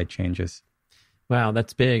make the right changes? Wow,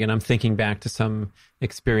 that's big. And I'm thinking back to some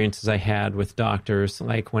experiences I had with doctors,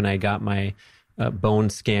 like when I got my bone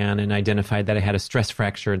scan and identified that I had a stress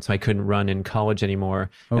fracture, and so I couldn't run in college anymore.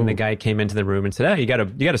 Oh. And the guy came into the room and said, "Oh, you got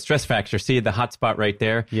a stress fracture. See the hot spot right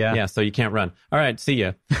there? Yeah. So you can't run. All right, see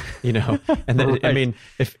ya." And then right. I mean,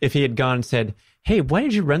 if he had gone and said, "Hey, why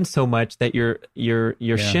did you run so much that your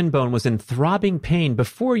shin bone was in throbbing pain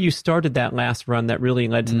before you started that last run that really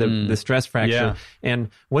led to the stress fracture?" Yeah. And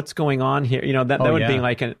what's going on here? That would be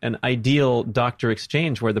like an ideal doctor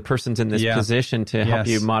exchange where the person's in this position to help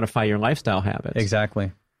you modify your lifestyle habits.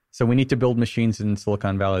 Exactly. So we need to build machines in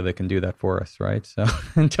Silicon Valley that can do that for us, right? So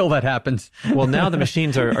until that happens. Well, now the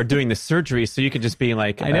machines are doing the surgery, so you could just be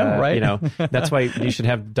like, I know, right? That's why you should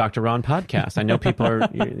have Dr. Ron podcast. I know people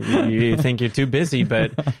you think you're too busy,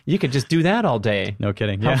 but you could just do that all day. No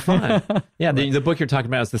kidding. How fun. Yeah, the book you're talking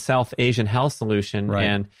about is the South Asian Health Solution. Right.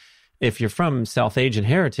 And if you're from South Asian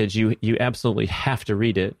heritage, you absolutely have to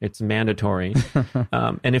read it. It's mandatory.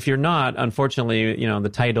 And if you're not, unfortunately, the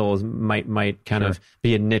title might kind of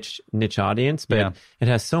be a niche audience, but it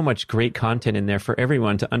has so much great content in there for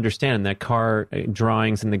everyone to understand. The car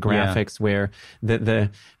drawings and the graphics where the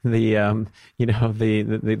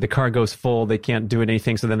car goes full, they can't do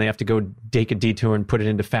anything, so then they have to go take a detour and put it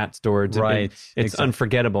into fat storage. Right. It's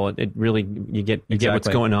unforgettable. It really you get what's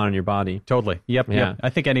going on in your body. Totally. Yep. I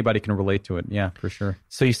think anybody can relate to it. Yeah, for sure.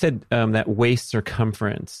 So you said that waist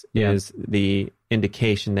circumference is the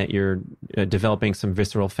indication that you're developing some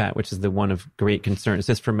visceral fat, which is the one of great concern. Is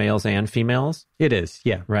this for males and females? It is,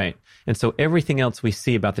 yeah. Right. And so everything else we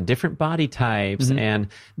see about the different body types and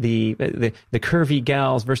the curvy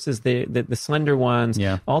gals versus the slender ones,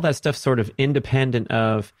 all that stuff sort of independent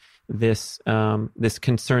of this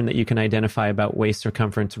concern that you can identify about waist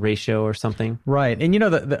circumference ratio or something. Right. And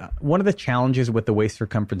one of the challenges with the waist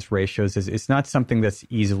circumference ratios is it's not something that's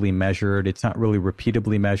easily measured. It's not really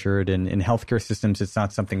repeatably measured. And in healthcare systems, it's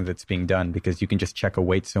not something that's being done because you can just check a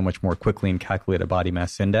weight so much more quickly and calculate a body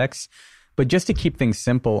mass index. But just to keep things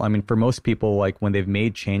simple, I mean, for most people, like when they've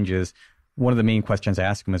made changes, one of the main questions I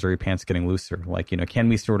ask them is, are your pants getting looser? Like, can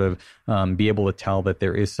we sort of be able to tell that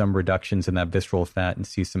there is some reductions in that visceral fat and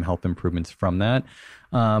see some health improvements from that?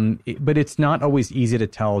 But it's not always easy to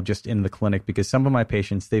tell just in the clinic, because some of my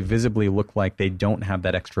patients, they visibly look like they don't have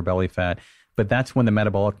that extra belly fat. But that's when the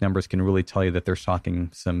metabolic numbers can really tell you that they're stocking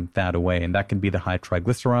some fat away. And that can be the high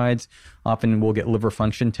triglycerides. Often we'll get liver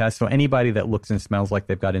function tests. So anybody that looks and smells like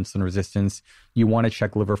they've got insulin resistance, you want to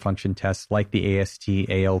check liver function tests like the AST,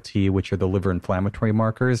 ALT, which are the liver inflammatory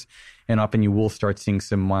markers. And often you will start seeing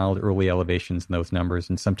some mild early elevations in those numbers.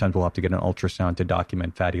 And sometimes we'll have to get an ultrasound to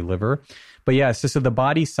document fatty liver. But yeah, so the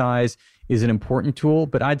body size is an important tool,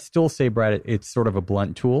 but I'd still say, Brad, it's sort of a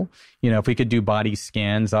blunt tool. If we could do body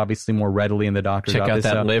scans, obviously more readily in the doctor's office.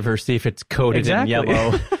 Check out that liver, see if it's coated in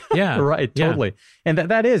yellow. Yeah. Right, totally. Yeah. And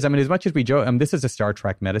that is, as much as we joke, this is a Star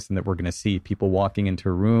Trek medicine that we're going to see. People walking into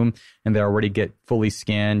a room and they already get fully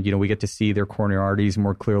scanned. We get to see their coronary arteries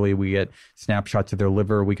more clearly. We get snapshots of their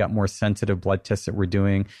liver. We got more sensitive blood tests that we're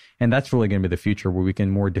doing. And that's really going to be the future, where we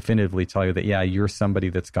can more definitively tell you that, yeah, you're somebody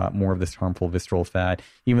that's got more of this harmful visceral fat.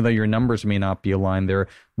 Even though your numbers may not be aligned there,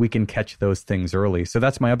 we can catch those things early. So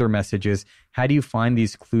that's my other message is, how do you find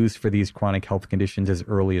these clues for these chronic health conditions as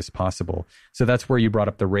early as possible? So that's where you brought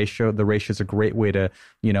up the ratio. The ratio is a great way to,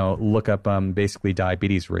 look up basically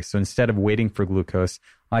diabetes risk. So instead of waiting for glucose,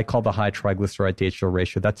 I call the high triglyceride-to-HDL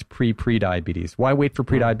ratio. That's pre-diabetes. Why wait for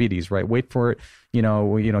pre-diabetes, right? Wait for it,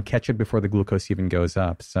 catch it before the glucose even goes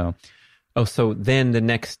up. So. Oh, so then the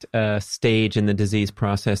next stage in the disease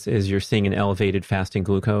process is you're seeing an elevated fasting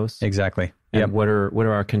glucose? Exactly. And what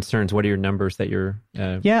are our concerns? What are your numbers that you're...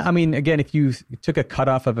 Yeah, again, if you took a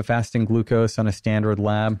cutoff of a fasting glucose on a standard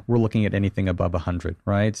lab, we're looking at anything above 100,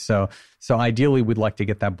 right? So ideally, we'd like to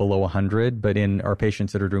get that below 100, but in our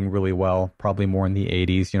patients that are doing really well, probably more in the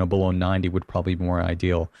 80s, below 90 would probably be more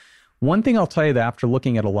ideal. One thing I'll tell you that after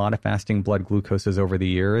looking at a lot of fasting blood glucoses over the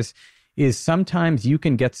years is sometimes you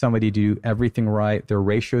can get somebody to do everything right. Their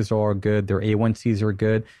ratios are all good. Their A1Cs are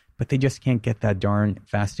good, but they just can't get that darn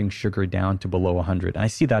fasting sugar down to below 100. I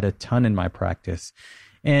see that a ton in my practice.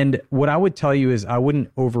 And what I would tell you is I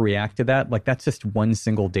wouldn't overreact to that. Like, that's just one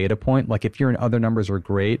single data point. Like, if your other numbers are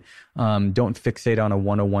great, don't fixate on a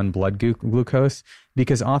 101 blood glucose,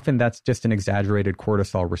 because often that's just an exaggerated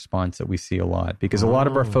cortisol response that we see a lot. Because a lot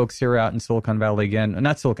of our folks here out in Silicon Valley, again,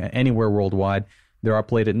 not Silicon, anywhere worldwide, they're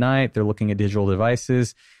up late at night, they're looking at digital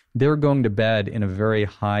devices, they're going to bed in a very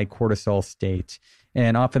high cortisol state.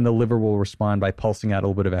 And often the liver will respond by pulsing out a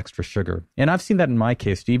little bit of extra sugar. And I've seen that in my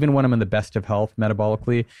case, even when I'm in the best of health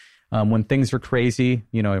metabolically, when things are crazy,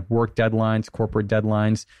 work deadlines, corporate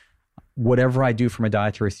deadlines, whatever I do from a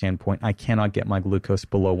dietary standpoint, I cannot get my glucose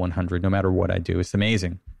below 100, no matter what I do. It's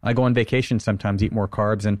amazing. I go on vacation sometimes, eat more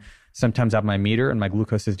carbs, and sometimes have my meter, and my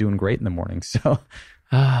glucose is doing great in the morning. So...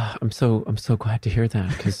 I'm so glad to hear that,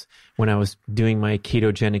 because when I was doing my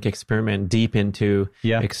ketogenic experiment deep into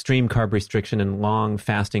extreme carb restriction and long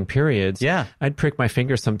fasting periods, I'd prick my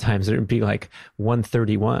finger sometimes and it'd be like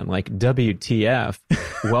 131, like WTF,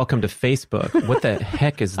 welcome to Facebook. What the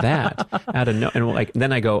heck is that? And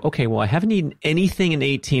then I go, okay, well, I haven't eaten anything in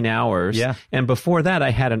 18 hours. Yeah. And before that I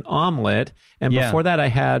had an omelet, and before that I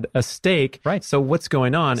had a steak. Right. So what's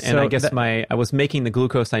going on? So and I guess I was making the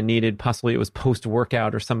glucose I needed. Possibly it was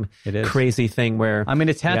post-workout or some crazy thing where...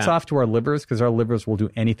 it's hats off to our livers, because our livers will do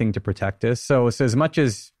anything to protect us. So as much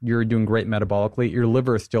as you're doing great metabolically, your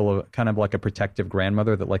liver is still kind of like a protective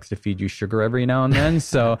grandmother that likes to feed you sugar every now and then.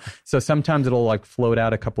 So sometimes it'll like float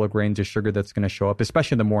out a couple of grains of sugar that's going to show up,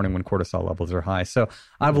 especially in the morning when cortisol levels are high. So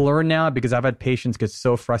I've learned now, because I've had patients get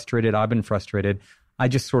so frustrated, I've been frustrated, I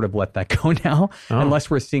just sort of let that go now, unless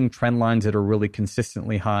we're seeing trend lines that are really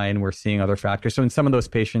consistently high and we're seeing other factors. So in some of those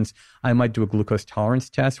patients, I might do a glucose tolerance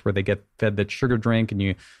test where they get fed that sugar drink and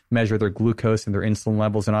you measure their glucose and their insulin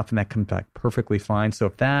levels, and often that comes back perfectly fine. So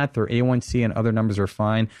if that, their A1C and other numbers are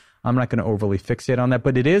fine, I'm not going to overly fixate on that.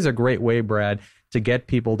 But it is a great way, Brad, to get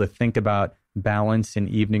people to think about balance in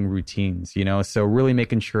evening routines, So really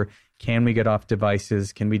making sure, can we get off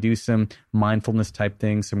devices? Can we do some mindfulness type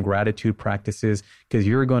things, some gratitude practices? Because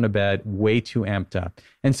you're going to bed way too amped up.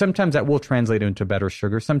 And sometimes that will translate into better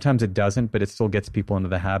sugar. Sometimes it doesn't, but it still gets people into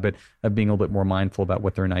the habit of being a little bit more mindful about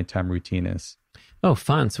what their nighttime routine is. Oh,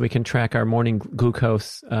 fun. So we can track our morning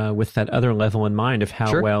glucose with that other level in mind of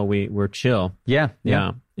how well we're chill. Yeah.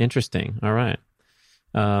 Interesting. All right.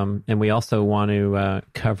 And we also want to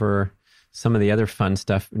cover some of the other fun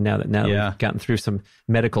stuff now that we've gotten through some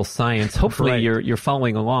medical science. Hopefully you're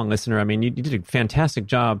following along, listener. You did a fantastic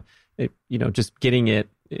job, just getting it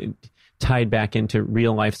tied back into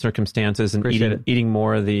real life circumstances and eating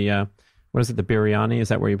more of the what is it, the biryani? Is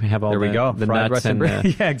that where you have all the fried nuts and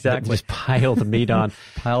yeah, exactly. Just pile the meat on.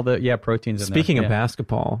 Pile the proteins in there. Speaking of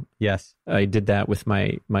basketball, yes, I did that with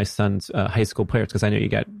my son's high school players, because I know you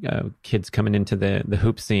got kids coming into the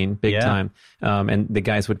hoop scene big time, and the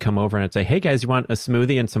guys would come over and I'd say, "Hey guys, you want a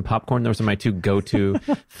smoothie and some popcorn?" Those are my two go-to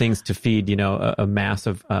things to feed a mass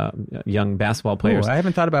of young basketball players. Ooh, I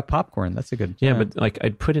haven't thought about popcorn. That's a good. Yeah, but like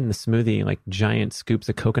I'd put in the smoothie like giant scoops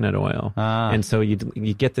of coconut oil, and so you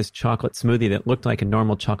get this chocolate smoothie that looked like a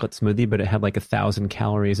normal chocolate smoothie, but it had like 1,000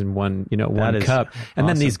 calories in one cup. And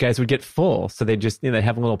then these guys would get full, so they just they'd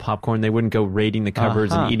have a little popcorn. They wouldn't go raiding the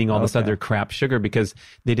cupboards and eating all this other crap sugar because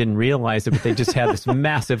they didn't realize it, but they just had this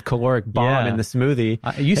massive caloric bomb in the smoothie.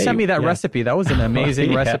 You sent me that recipe. That was an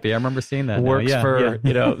amazing recipe. I remember seeing that. Works for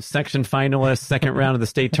section finalists, second round of the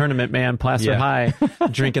state tournament, man, Placer High,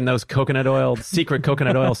 drinking those secret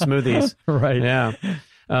coconut oil smoothies. Right. Yeah.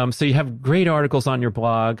 So you have great articles on your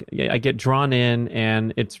blog. I get drawn in,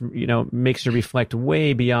 and it's makes you reflect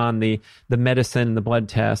way beyond the medicine and the blood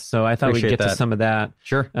tests. So I thought we'd get to some of that.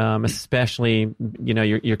 Sure. Especially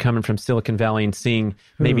you're coming from Silicon Valley and seeing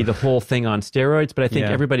maybe the whole thing on steroids, but I think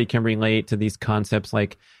everybody can relate to these concepts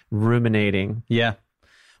like ruminating. Yeah.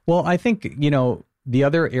 Well, I think the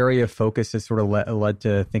other area of focus has sort of led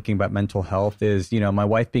to thinking about mental health is, my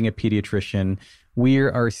wife being a pediatrician, we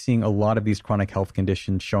are seeing a lot of these chronic health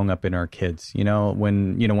conditions showing up in our kids.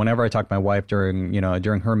 Whenever I talk to my wife during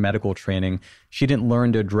her medical training, she didn't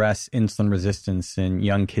learn to address insulin resistance in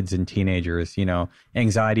young kids and teenagers,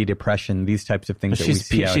 anxiety, depression, these types of things that we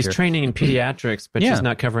see out here. She's training in pediatrics, but she's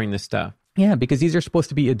not covering this stuff. Yeah, because these are supposed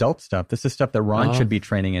to be adult stuff. This is stuff that Ron should be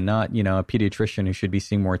training in, not, a pediatrician who should be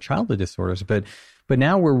seeing more childhood disorders. But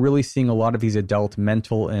now we're really seeing a lot of these adult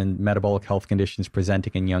mental and metabolic health conditions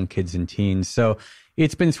presenting in young kids and teens. So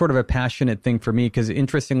it's been sort of a passionate thing for me because,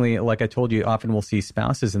 interestingly, like I told you, often we'll see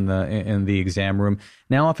spouses in the exam room.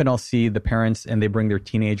 Now often I'll see the parents and they bring their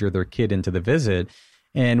teenager, their kid into the visit.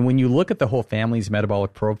 And when you look at the whole family's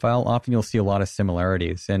metabolic profile, often you'll see a lot of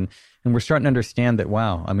similarities. And we're starting to understand that,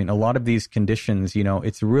 wow, I mean, a lot of these conditions,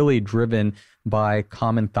 it's really driven by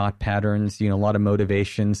common thought patterns, a lot of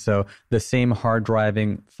motivation. So the same hard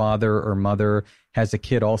driving father or mother has a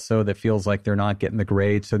kid also that feels like they're not getting the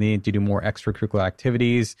grades. So they need to do more extracurricular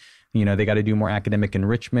activities. They got to do more academic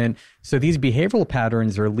enrichment. So these behavioral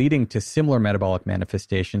patterns are leading to similar metabolic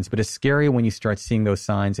manifestations, but it's scary when you start seeing those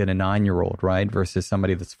signs in a 9-year-old, right? Versus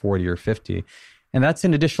somebody that's 40 or 50. And that's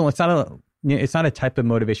an additional, it's not a type of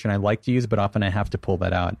motivation I like to use, but often I have to pull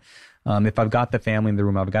that out. If I've got the family in the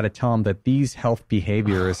room, I've got to tell them that these health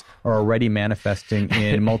behaviors are already manifesting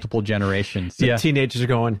in multiple generations. The teenagers are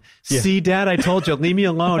going, see, Dad, I told you, leave me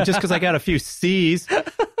alone just because I got a few C's.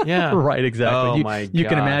 Yeah. Right, exactly. Oh, you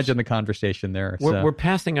can imagine the conversation there. We're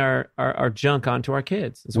passing our junk on to our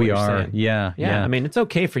kids. Is what we you're are, saying. yeah. I mean, it's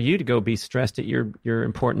okay for you to go be stressed at your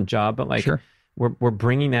important job, but like... Sure. We're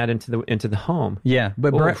bringing that into the home. Yeah,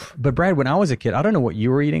 but Brad, when I was a kid, I don't know what you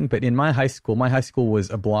were eating, but in my high school was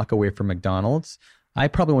a block away from McDonald's. I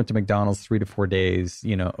probably went to McDonald's 3 to 4 days,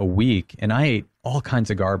 a week, and I ate all kinds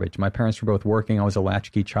of garbage. My parents were both working. I was a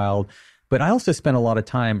latchkey child. But I also spent a lot of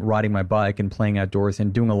time riding my bike and playing outdoors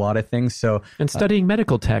and doing a lot of things. And studying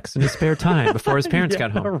medical texts in his spare time before his parents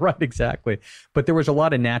got home. Right, exactly. But there was a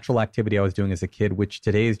lot of natural activity I was doing as a kid, which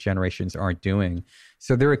today's generations aren't doing.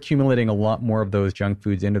 So they're accumulating a lot more of those junk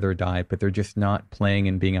foods into their diet, but they're just not playing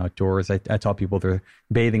and being outdoors. I tell people they're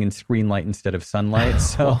bathing in screen light instead of sunlight.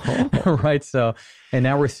 So, right. So, and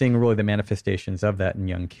now we're seeing really the manifestations of that in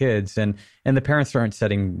young kids. And the parents aren't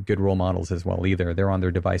setting good role models as well either. They're on their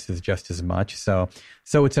devices just as much. So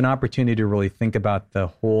it's an opportunity to really think about the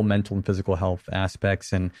whole mental and physical health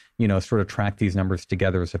aspects and, sort of track these numbers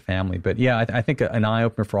together as a family. But yeah, I think an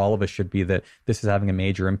eye-opener for all of us should be that this is having a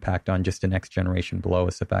major impact on just the next generation below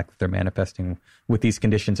us, the fact that they're manifesting with these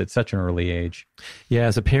conditions at such an early age. Yeah,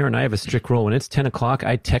 as a parent, I have a strict rule. When it's 10 o'clock,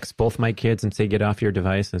 I text both my kids and say, get off your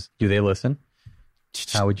devices. Do they listen?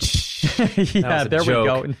 How would you? Yeah, there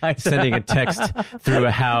joke. We go. Nice. Sending a text through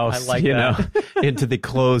a house, into the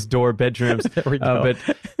closed door bedrooms. There we go.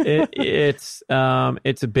 But it's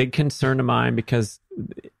a big concern of mine because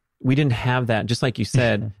we didn't have that. Just like you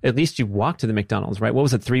said, at least you walked to the McDonald's, right? What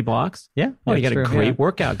was it, 3 blocks? Yeah. Oh, you got a great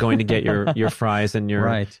workout going to get your fries and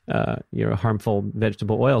your harmful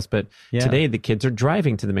vegetable oils. But today the kids are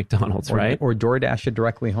driving to the McDonald's, right? Or DoorDash it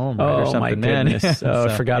directly home, right? Or something. My goodness.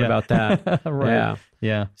 I forgot about that. Right. Yeah.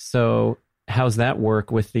 Yeah. So how's that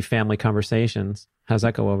work with the family conversations? How's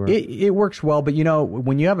that go over? It works well, but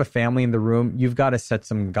when you have a family in the room, you've got to set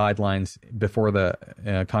some guidelines before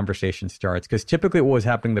the conversation starts. Because typically what was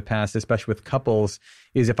happening in the past, especially with couples,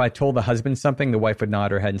 is if I told the husband something, the wife would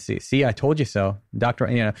nod her head and say, see, I told you so, doctor,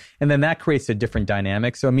 and then that creates a different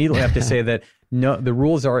dynamic. So immediately I have to say that, no, the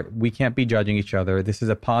rules are we can't be judging each other. This is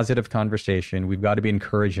a positive conversation. We've got to be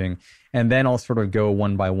encouraging. And then I'll sort of go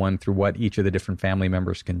one by one through what each of the different family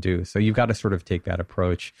members can do. So you've got to sort of take that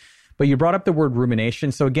approach. But you brought up the word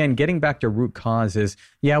rumination. So again, getting back to root causes,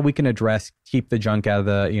 yeah, we can address, keep the junk out of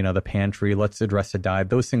the pantry. Let's address the diet.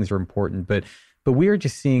 Those things are important. But we are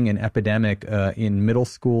just seeing an epidemic in middle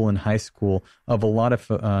school and high school of a lot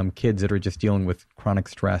of kids that are just dealing with chronic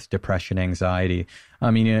stress, depression, anxiety. I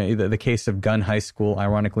mean, the case of Gun High School,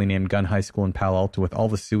 ironically named Gun High School in Palo Alto, with all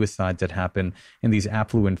the suicides that happen in these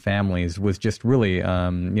affluent families, was just really,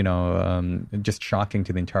 just shocking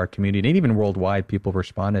to the entire community. And even worldwide, people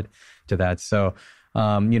responded to that. So,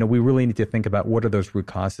 we really need to think about what are those root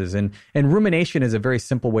causes. And rumination is a very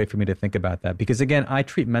simple way for me to think about that. Because again, I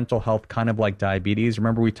treat mental health kind of like diabetes.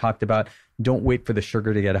 Remember, we talked about don't wait for the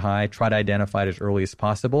sugar to get high. Try to identify it as early as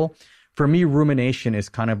possible. For me, rumination is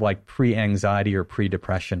kind of like pre-anxiety or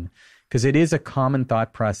pre-depression, because it is a common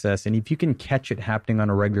thought process. And if you can catch it happening on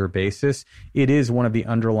a regular basis, it is one of the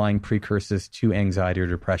underlying precursors to anxiety or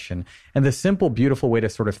depression. And the simple, beautiful way to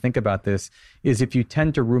sort of think about this is if you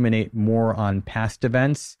tend to ruminate more on past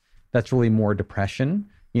events, that's really more depression.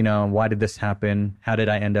 Why did this happen? How did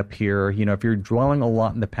I end up here? If you're dwelling a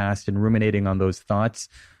lot in the past and ruminating on those thoughts,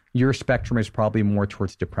 your spectrum is probably more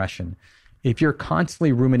towards depression. If you're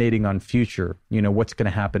constantly ruminating on future, what's going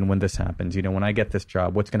to happen when this happens? When I get this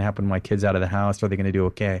job, what's going to happen when my kids out of the house? Are they going to do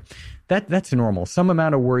okay? That's normal. Some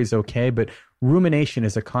amount of worry is okay, but rumination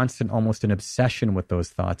is a constant, almost an obsession with those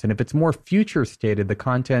thoughts. And if it's more future stated, the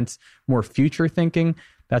content's more future thinking,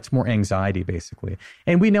 that's more anxiety, basically.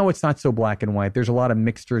 And we know it's not so black and white. There's a lot of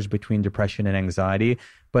mixtures between depression and anxiety,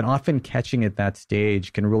 but often catching at that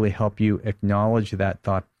stage can really help you acknowledge that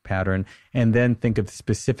thought pattern and then think of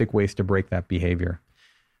specific ways to break that behavior.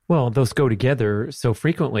 Well, those go together so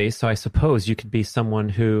frequently. So I suppose you could be someone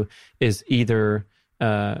who is either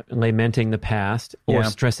lamenting the past or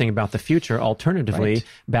stressing about the future, alternatively,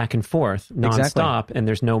 back and forth, nonstop, exactly. And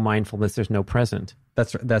there's no mindfulness, there's no present.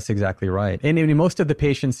 That's exactly right. And in most of the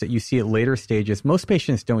patients that you see at later stages, most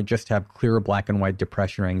patients don't just have clear black and white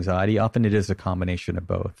depression or anxiety. Often it is a combination of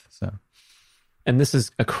both. So. And this is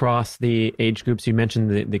across the age groups. You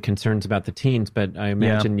mentioned the concerns about the teens, but I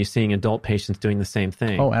imagine you're seeing adult patients doing the same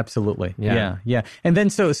thing. Oh, absolutely. Yeah. And then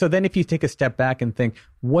so then if you take a step back and think,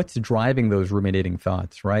 what's driving those ruminating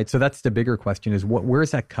thoughts, right? So that's the bigger question is where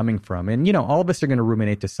is that coming from? And, all of us are going to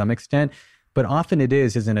ruminate to some extent, but often it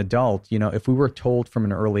is as an adult, if we were told from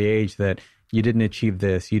an early age that you didn't achieve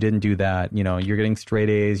this, you didn't do that, you're getting straight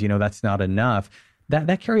A's, that's not enough.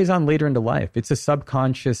 That carries on later into life. It's a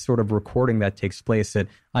subconscious sort of recording that takes place that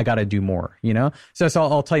I got to do more, So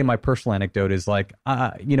I'll tell you my personal anecdote is like,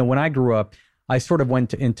 when I grew up, I sort of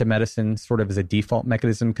went into medicine sort of as a default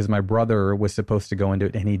mechanism because my brother was supposed to go into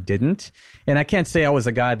it and he didn't. And I can't say I was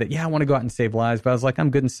a guy that, I want to go out and save lives, but I was like,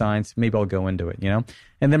 I'm good in science. Maybe I'll go into it,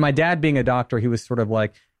 And then my dad being a doctor, he was sort of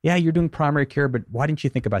like, yeah, you're doing primary care, but why didn't you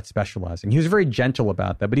think about specializing? He was very gentle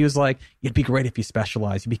about that, but he was like, it'd be great if you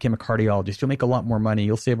specialized. You became a cardiologist. You'll make a lot more money.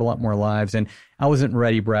 You'll save a lot more lives. And I wasn't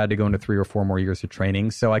ready, Brad, to go into 3 or 4 more years of training.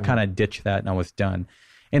 So I kind of ditched that and I was done.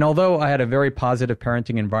 And although I had a very positive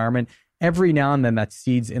parenting environment, every now and then that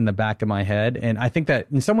seeds in the back of my head. And I think that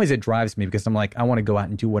in some ways it drives me because I'm like, I want to go out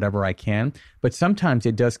and do whatever I can. But sometimes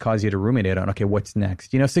it does cause you to ruminate on, okay, what's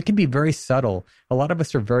next? So it can be very subtle. A lot of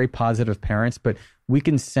us are very positive parents, but we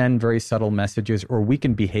can send very subtle messages or we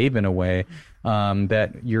can behave in a way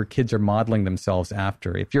that your kids are modeling themselves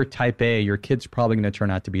after. If you're type A, your kid's probably going to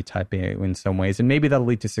turn out to be type A in some ways. And maybe that'll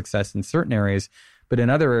lead to success in certain areas. But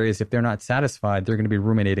in other areas, if they're not satisfied, they're going to be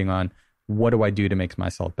ruminating on, what do I do to make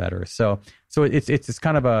myself better? So it's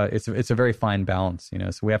kind of a very fine balance,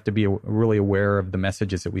 So we have to be really aware of the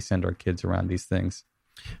messages that we send our kids around these things.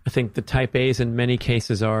 I think the type A's in many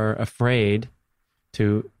cases are afraid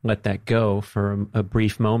to let that go for a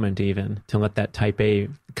brief moment, even to let that type A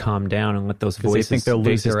calm down and let those voices, they think they'll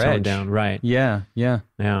lose their edge down. Right? Yeah.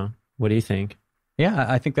 What do you think? Yeah,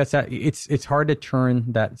 I think it's hard to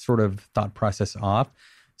turn that sort of thought process off.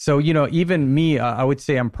 So, even me, I would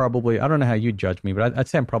say I'm probably, I don't know how you judge me, but I'd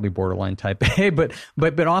say I'm probably borderline type A. But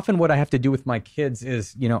often what I have to do with my kids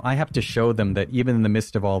is, I have to show them that even in the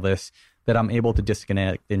midst of all this, that I'm able to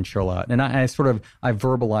disconnect and chill out. And I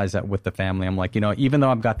verbalize that with the family. I'm like, even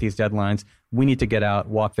though I've got these deadlines, we need to get out,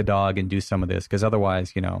 walk the dog, and do some of this, because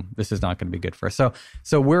otherwise, this is not going to be good for us.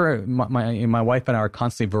 So my wife and I are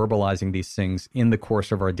constantly verbalizing these things in the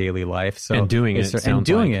course of our daily life. So and doing it, and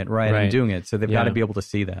doing it. So they've got to be able to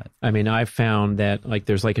see that. I mean, I've found that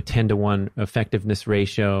there's like a 10-to-1 effectiveness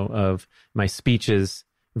ratio of my speeches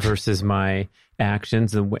versus my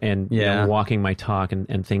actions and walking my talk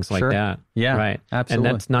and things like that. Yeah, right. Absolutely.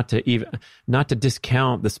 And that's not to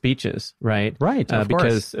discount the speeches, right? Right.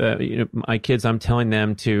 Because my kids, I'm telling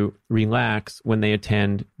them to relax when they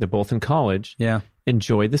attend. They're both in college. Yeah.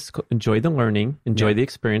 Enjoy the learning, enjoy the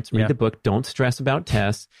experience, read the book, don't stress about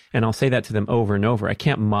tests. And I'll say that to them over and over. I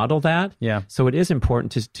can't model that. Yeah. So it is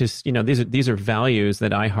important to these are values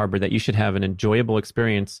that I harbor, that you should have an enjoyable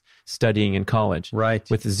experience studying in college. Right.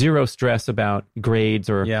 With zero stress about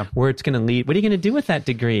grades or where it's going to lead. What are you going to do with that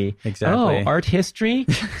degree? Exactly. Oh, art history?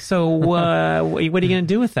 So what are you going to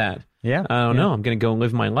do with that? Yeah. I don't know. I'm going to go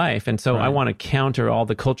live my life. And so I want to counter all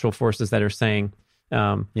the cultural forces that are saying, what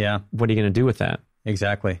are you going to do with that?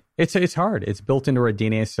 Exactly. It's hard. It's built into our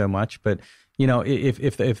DNA so much. But,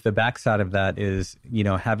 if the backside of that is,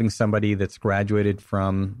 having somebody that's graduated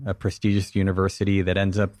from a prestigious university that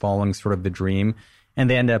ends up following sort of the dream,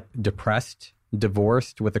 and they end up depressed,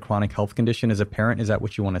 divorced with a chronic health condition as a parent, is that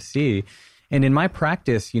what you want to see? And in my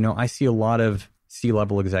practice, I see a lot of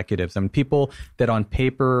C-level executives. I mean, people that on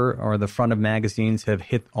paper or the front of magazines have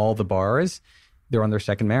hit all the bars. They're on their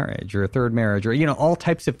second marriage or a third marriage, or, all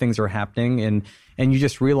types of things are happening. And you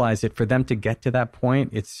just realize that for them to get to that point,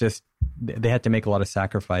 it's just, they had to make a lot of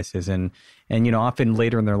sacrifices. And often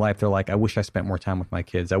later in their life, they're like, I wish I spent more time with my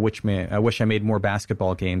kids. I wish I made more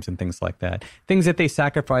basketball games and things like that. Things that they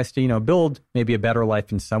sacrificed to, build maybe a better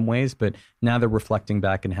life in some ways, but now they're reflecting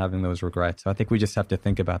back and having those regrets. So I think we just have to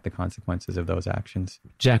think about the consequences of those actions.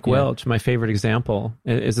 Jack Welch, my favorite example,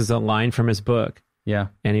 is a line from his book. Yeah.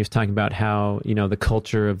 And he was talking about how, the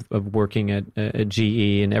culture of working at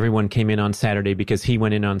GE, and everyone came in on Saturday because he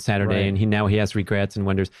went in on Saturday, and now he has regrets and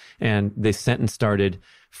wonders. And the sentence started,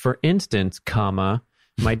 for instance, comma,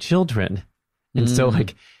 my children. And so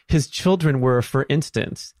his children were, for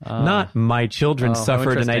instance, not my children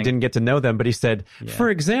suffered and I didn't get to know them, but he said, for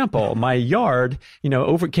example, my yard,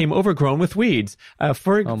 came overgrown with weeds.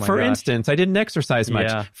 For instance, I didn't exercise much.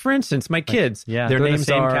 Yeah. For instance, my kids, their names the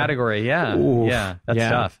same are category. Yeah. Oof, yeah. That's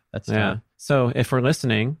tough. That's tough. So if we're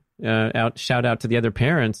listening, shout out to the other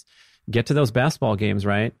parents. Get to those basketball games,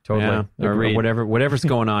 right? Totally. Or whatever's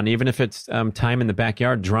going on. Even if it's time in the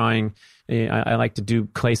backyard drawing. I like to do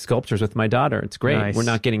clay sculptures with my daughter. It's great. Nice.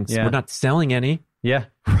 We're not selling any. Yeah,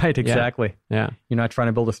 right. Exactly. Yeah. You're not trying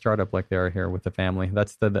to build a startup like they are here with the family.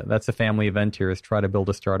 That's the family event here, is try to build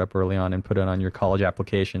a startup early on and put it on your college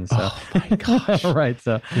application. So. Oh my gosh. Right.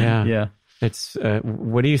 So yeah. It's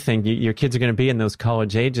what do you think? Your kids are going to be in those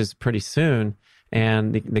college ages pretty soon,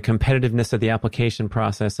 and the competitiveness of the application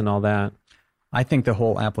process and all that. I think the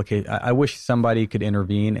whole application, I wish somebody could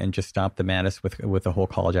intervene and just stop the madness with the whole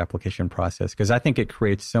college application process, because I think it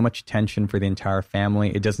creates so much tension for the entire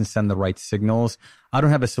family. It doesn't send the right signals. I don't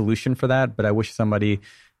have a solution for that, but I wish somebody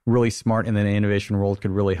really smart in the innovation world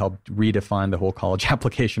could really help redefine the whole college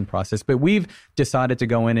application process. But we've decided to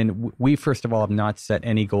go in, and we, first of all, have not set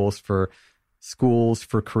any goals for schools,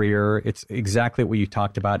 for career. It's exactly what you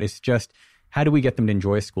talked about. It's just, how do we get them to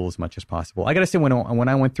enjoy school as much as possible? I got to say, when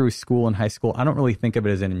I went through school in high school, I don't really think of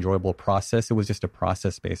it as an enjoyable process. It was just a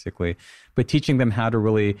process, basically. But teaching them how to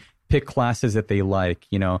really pick classes that they like,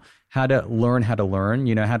 how to learn, how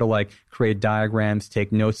to create diagrams,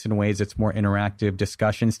 take notes in ways that's more interactive,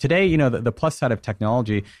 discussions. Today, the plus side of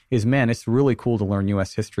technology is, man, it's really cool to learn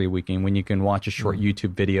U.S. history weekend when you can watch a short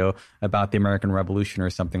YouTube video about the American Revolution or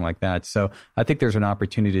something like that. So I think there's an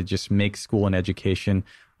opportunity to just make school and education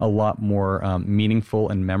a lot more meaningful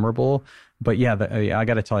and memorable. But I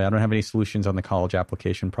got to tell you, I don't have any solutions on the college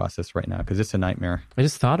application process right now, because it's a nightmare. I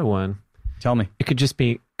just thought of one. Tell me. It could just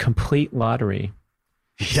be complete lottery.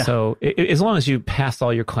 Yeah. So as long as you pass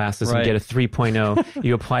all your classes and get a 3.0,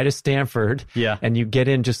 you apply to Stanford, and you get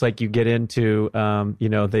in just like you get into,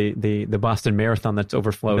 the Boston Marathon that's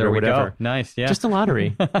overflowed or whatever. Go. Nice, yeah. Just a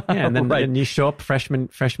lottery. And then and you show up freshman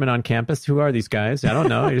on campus. Who are these guys? I don't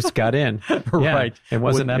know. You just got in. Right. It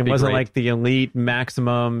wasn't like the elite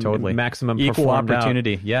maximum equal performed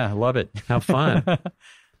opportunity. Out. Yeah, I love it. How fun.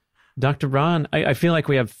 Dr. Ron, I feel like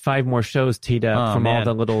we have 5 more shows teed up from all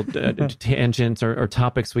the little tangents or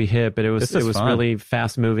topics we hit, but it was fun. Really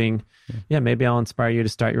fast moving. Yeah, maybe I'll inspire you to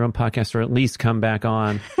start your own podcast or at least come back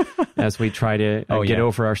on as we try to get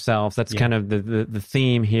over ourselves. That's kind of the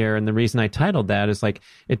theme here. And the reason I titled that is like,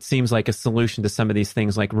 it seems like a solution to some of these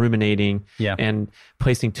things like ruminating and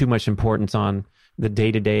placing too much importance on the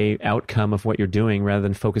day-to-day outcome of what you're doing rather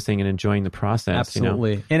than focusing and enjoying the process.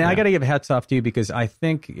 Absolutely. You know? And I got to give hats off to you because I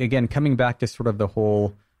think, again, coming back to sort of the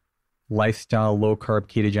whole lifestyle, low-carb,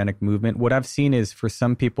 ketogenic movement, what I've seen is for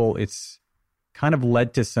some people, it's kind of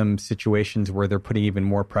led to some situations where they're putting even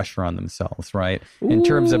more pressure on themselves, right? In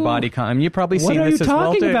terms of body I mean, you've probably seen this as well. What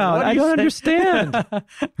are you talking about? I don't understand.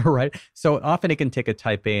 Right. So often it can take a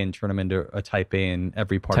type A and turn them into a type A in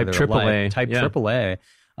every part of their life. Type AAA.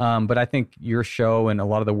 But I think your show and a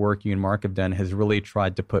lot of the work you and Mark have done has really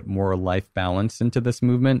tried to put more life balance into this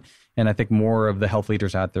movement. And I think more of the health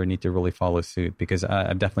leaders out there need to really follow suit because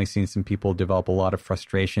I've definitely seen some people develop a lot of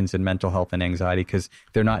frustrations in mental health and anxiety because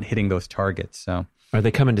they're not hitting those targets. So are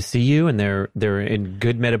they coming to see you and they're in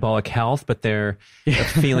good metabolic health, but they're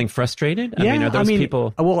feeling frustrated? I mean, are those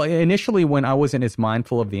people? Well, initially when I wasn't as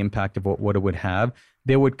mindful of the impact of what it would have,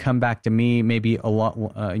 they would come back to me maybe a lot,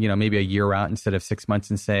 maybe a year out instead of 6 months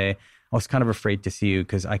and say, I was kind of afraid to see you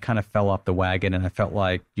because I kind of fell off the wagon and I felt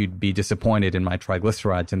like you'd be disappointed in my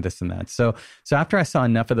triglycerides and this and that. So after I saw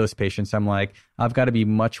enough of those patients, I'm like, I've got to be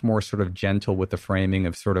much more sort of gentle with the framing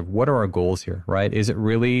of sort of what are our goals here, right? Is it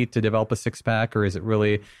really to develop a 6-pack or is it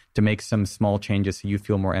really to make some small changes so you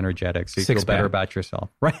feel more energetic, so you feel better about yourself,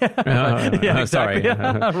 right? Sorry.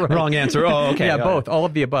 Right. Wrong answer. Oh, okay. Yeah, both. All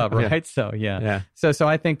of the above, right? Yeah. So, So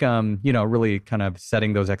I think, really kind of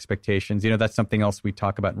setting those expectations, that's something else we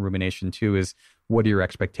talk about in rumination too, is what are your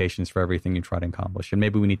expectations for everything you try to accomplish? And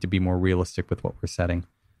maybe we need to be more realistic with what we're setting.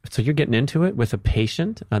 So you're getting into it with a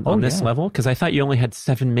patient on this level? Because I thought you only had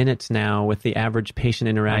 7 minutes now with the average patient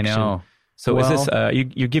interaction. I know. So is this,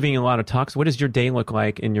 you're giving a lot of talks. What does your day look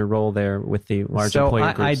like in your role there with the large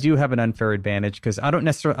employer groups? I do have an unfair advantage because I don't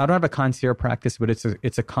have a concierge practice, but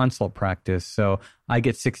it's a consult practice. So I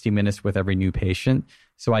get 60 minutes with every new patient.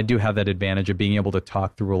 So I do have that advantage of being able to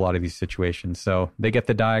talk through a lot of these situations. So they get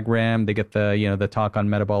the diagram, they get the talk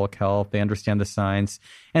on metabolic health, they understand the science.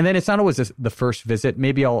 And then it's not always the first visit.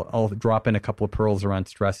 Maybe I'll drop in a couple of pearls around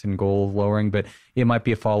stress and goal lowering, but it might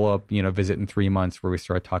be a follow-up, visit in 3 months where we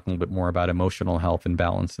start talking a little bit more about emotional health and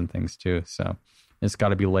balance and things too. So it's got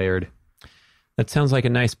to be layered. That sounds like a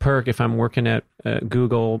nice perk if I'm working at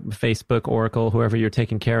Google, Facebook, Oracle, whoever you're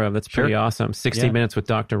taking care of. That's pretty awesome. 60 minutes with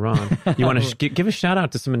Dr. Ron. You want to give a shout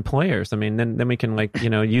out to some employers. I mean, then we can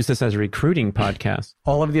use this as a recruiting podcast.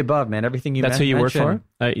 All of the above, man. Everything you mentioned. That's who you work for?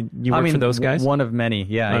 You work for those guys? One of many.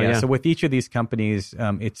 Yeah. So with each of these companies,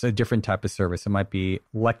 it's a different type of service. It might be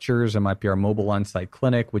lectures. It might be our mobile onsite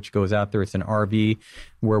clinic, which goes out there. It's an RV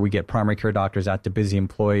where we get primary care doctors out to busy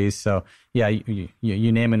employees. So yeah,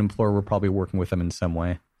 you name an employer, we're probably working with them in some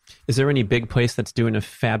way. Is there any big place that's doing a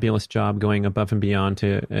fabulous job going above and beyond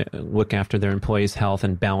to look after their employees' health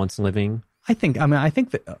and balanced living? I think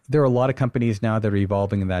that there are a lot of companies now that are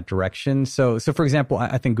evolving in that direction. So for example,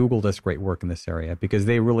 I think Google does great work in this area because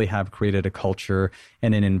they really have created a culture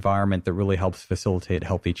and an environment that really helps facilitate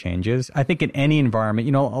healthy changes. I think in any environment,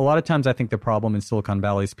 a lot of times I think the problem in Silicon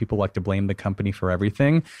Valley is people like to blame the company for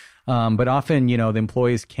everything. But often, the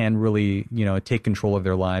employees can really, take control of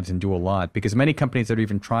their lives and do a lot because many companies that are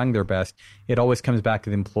even trying their best, it always comes back to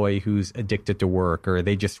the employee who's addicted to work or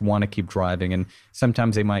they just want to keep driving. And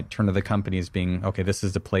sometimes they might turn to the company as being, okay, this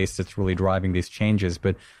is the place that's really driving these changes.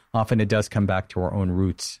 But often it does come back to our own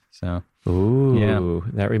roots. So,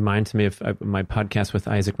 that reminds me of my podcast with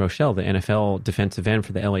Isaac Rochelle, the NFL defensive end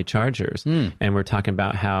for the LA Chargers. And we're talking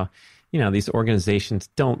about how these organizations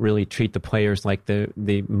don't really treat the players like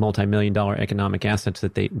the multi-million-dollar economic assets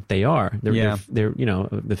that they are. They're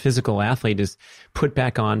the physical athlete is put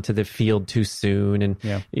back onto the field too soon, and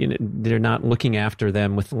they're not looking after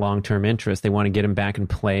them with long-term interest. They want to get them back in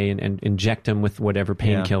play and inject them with whatever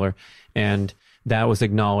painkiller. And that was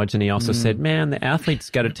acknowledged, and he also said, man, the athlete's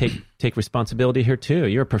got to take responsibility here too.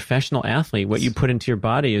 You're a professional athlete. What you put into your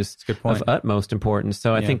body is of utmost importance.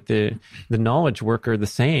 So I think the knowledge worker, the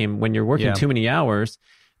same. When you're working too many hours,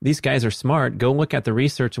 these guys are smart. Go look at the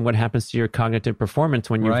research and what happens to your cognitive performance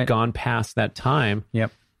when you've gone past that time.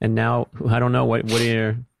 And now, I don't know, what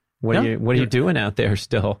are you doing out there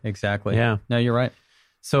still? Exactly. Yeah. No, you're right.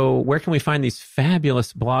 So where can we find these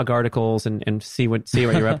fabulous blog articles and see what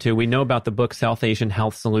you're up to? We know about the book South Asian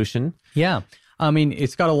Health Solution. Yeah. I mean,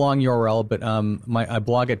 it's got a long URL, but I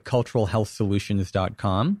blog at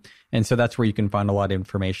culturalhealthsolutions.com. And so that's where you can find a lot of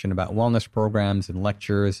information about wellness programs and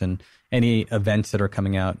lectures and any events that are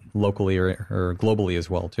coming out locally or globally as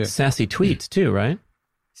well, too. Sassy tweets, too, right?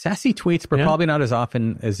 Sassy tweets, but probably not as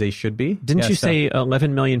often as they should be. Didn't you say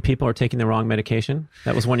 11 million people are taking the wrong medication?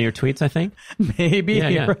 That was one of your tweets, I think. Maybe.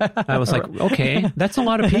 Yeah. I was like, okay, that's a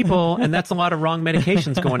lot of people, and that's a lot of wrong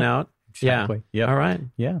medications going out. Exactly. Yeah. All right.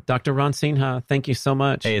 Yeah. Dr. Ron Sinha, thank you so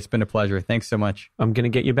much. Hey, it's been a pleasure. Thanks so much. I'm going to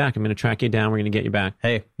get you back. I'm going to track you down. We're going to get you back.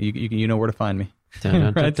 Hey, you know where to find me.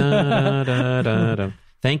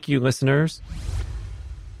 Thank you, listeners.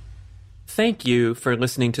 Thank you for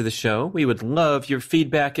listening to the show. We would love your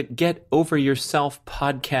feedback at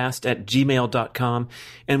getoveryourselfpodcast@gmail.com.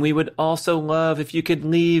 And we would also love if you could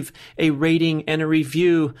leave a rating and a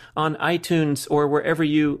review on iTunes or wherever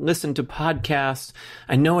you listen to podcasts.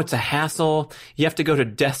 I know it's a hassle. You have to go to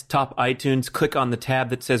desktop iTunes, click on the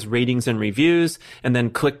tab that says ratings and reviews, and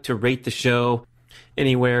then click to rate the show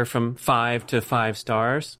anywhere from 5 to 5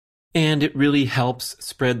 stars. And it really helps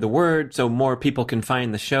spread the word so more people can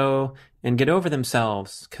find the show and get over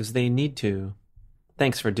themselves, because they need to.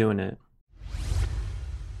 Thanks for doing it.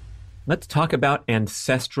 Let's talk about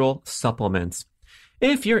ancestral supplements.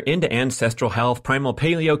 If you're into ancestral health, primal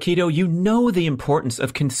paleo, keto, you know the importance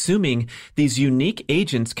of consuming these unique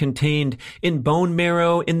agents contained in bone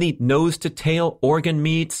marrow, in the nose-to-tail organ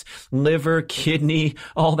meats, liver, kidney,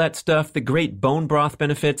 all that stuff, the great bone broth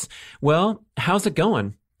benefits. Well, how's it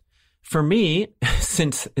going? For me,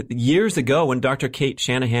 since years ago when Dr. Cate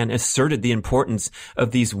Shanahan asserted the importance of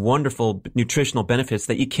these wonderful nutritional benefits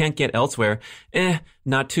that you can't get elsewhere,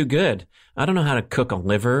 not too good. I don't know how to cook a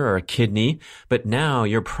liver or a kidney, but now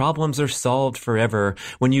your problems are solved forever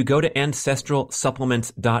when you go to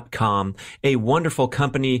ancestralsupplements.com, a wonderful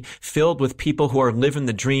company filled with people who are living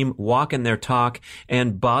the dream, walking their talk,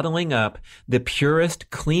 and bottling up the purest,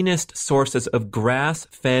 cleanest sources of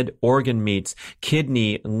grass-fed organ meats,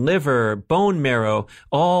 kidney, liver, bone marrow,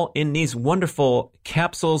 all in these wonderful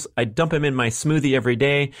capsules. I dump them in my smoothie every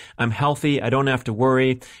day. I'm healthy. I don't have to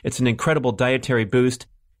worry. It's an incredible dietary boost.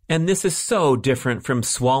 And this is so different from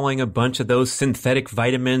swallowing a bunch of those synthetic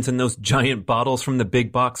vitamins and those giant bottles from the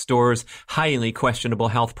big box stores. Highly questionable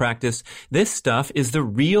health practice. This stuff is the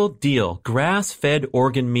real deal. Grass-fed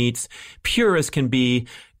organ meats, pure as can be.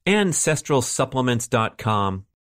 Ancestralsupplements.com.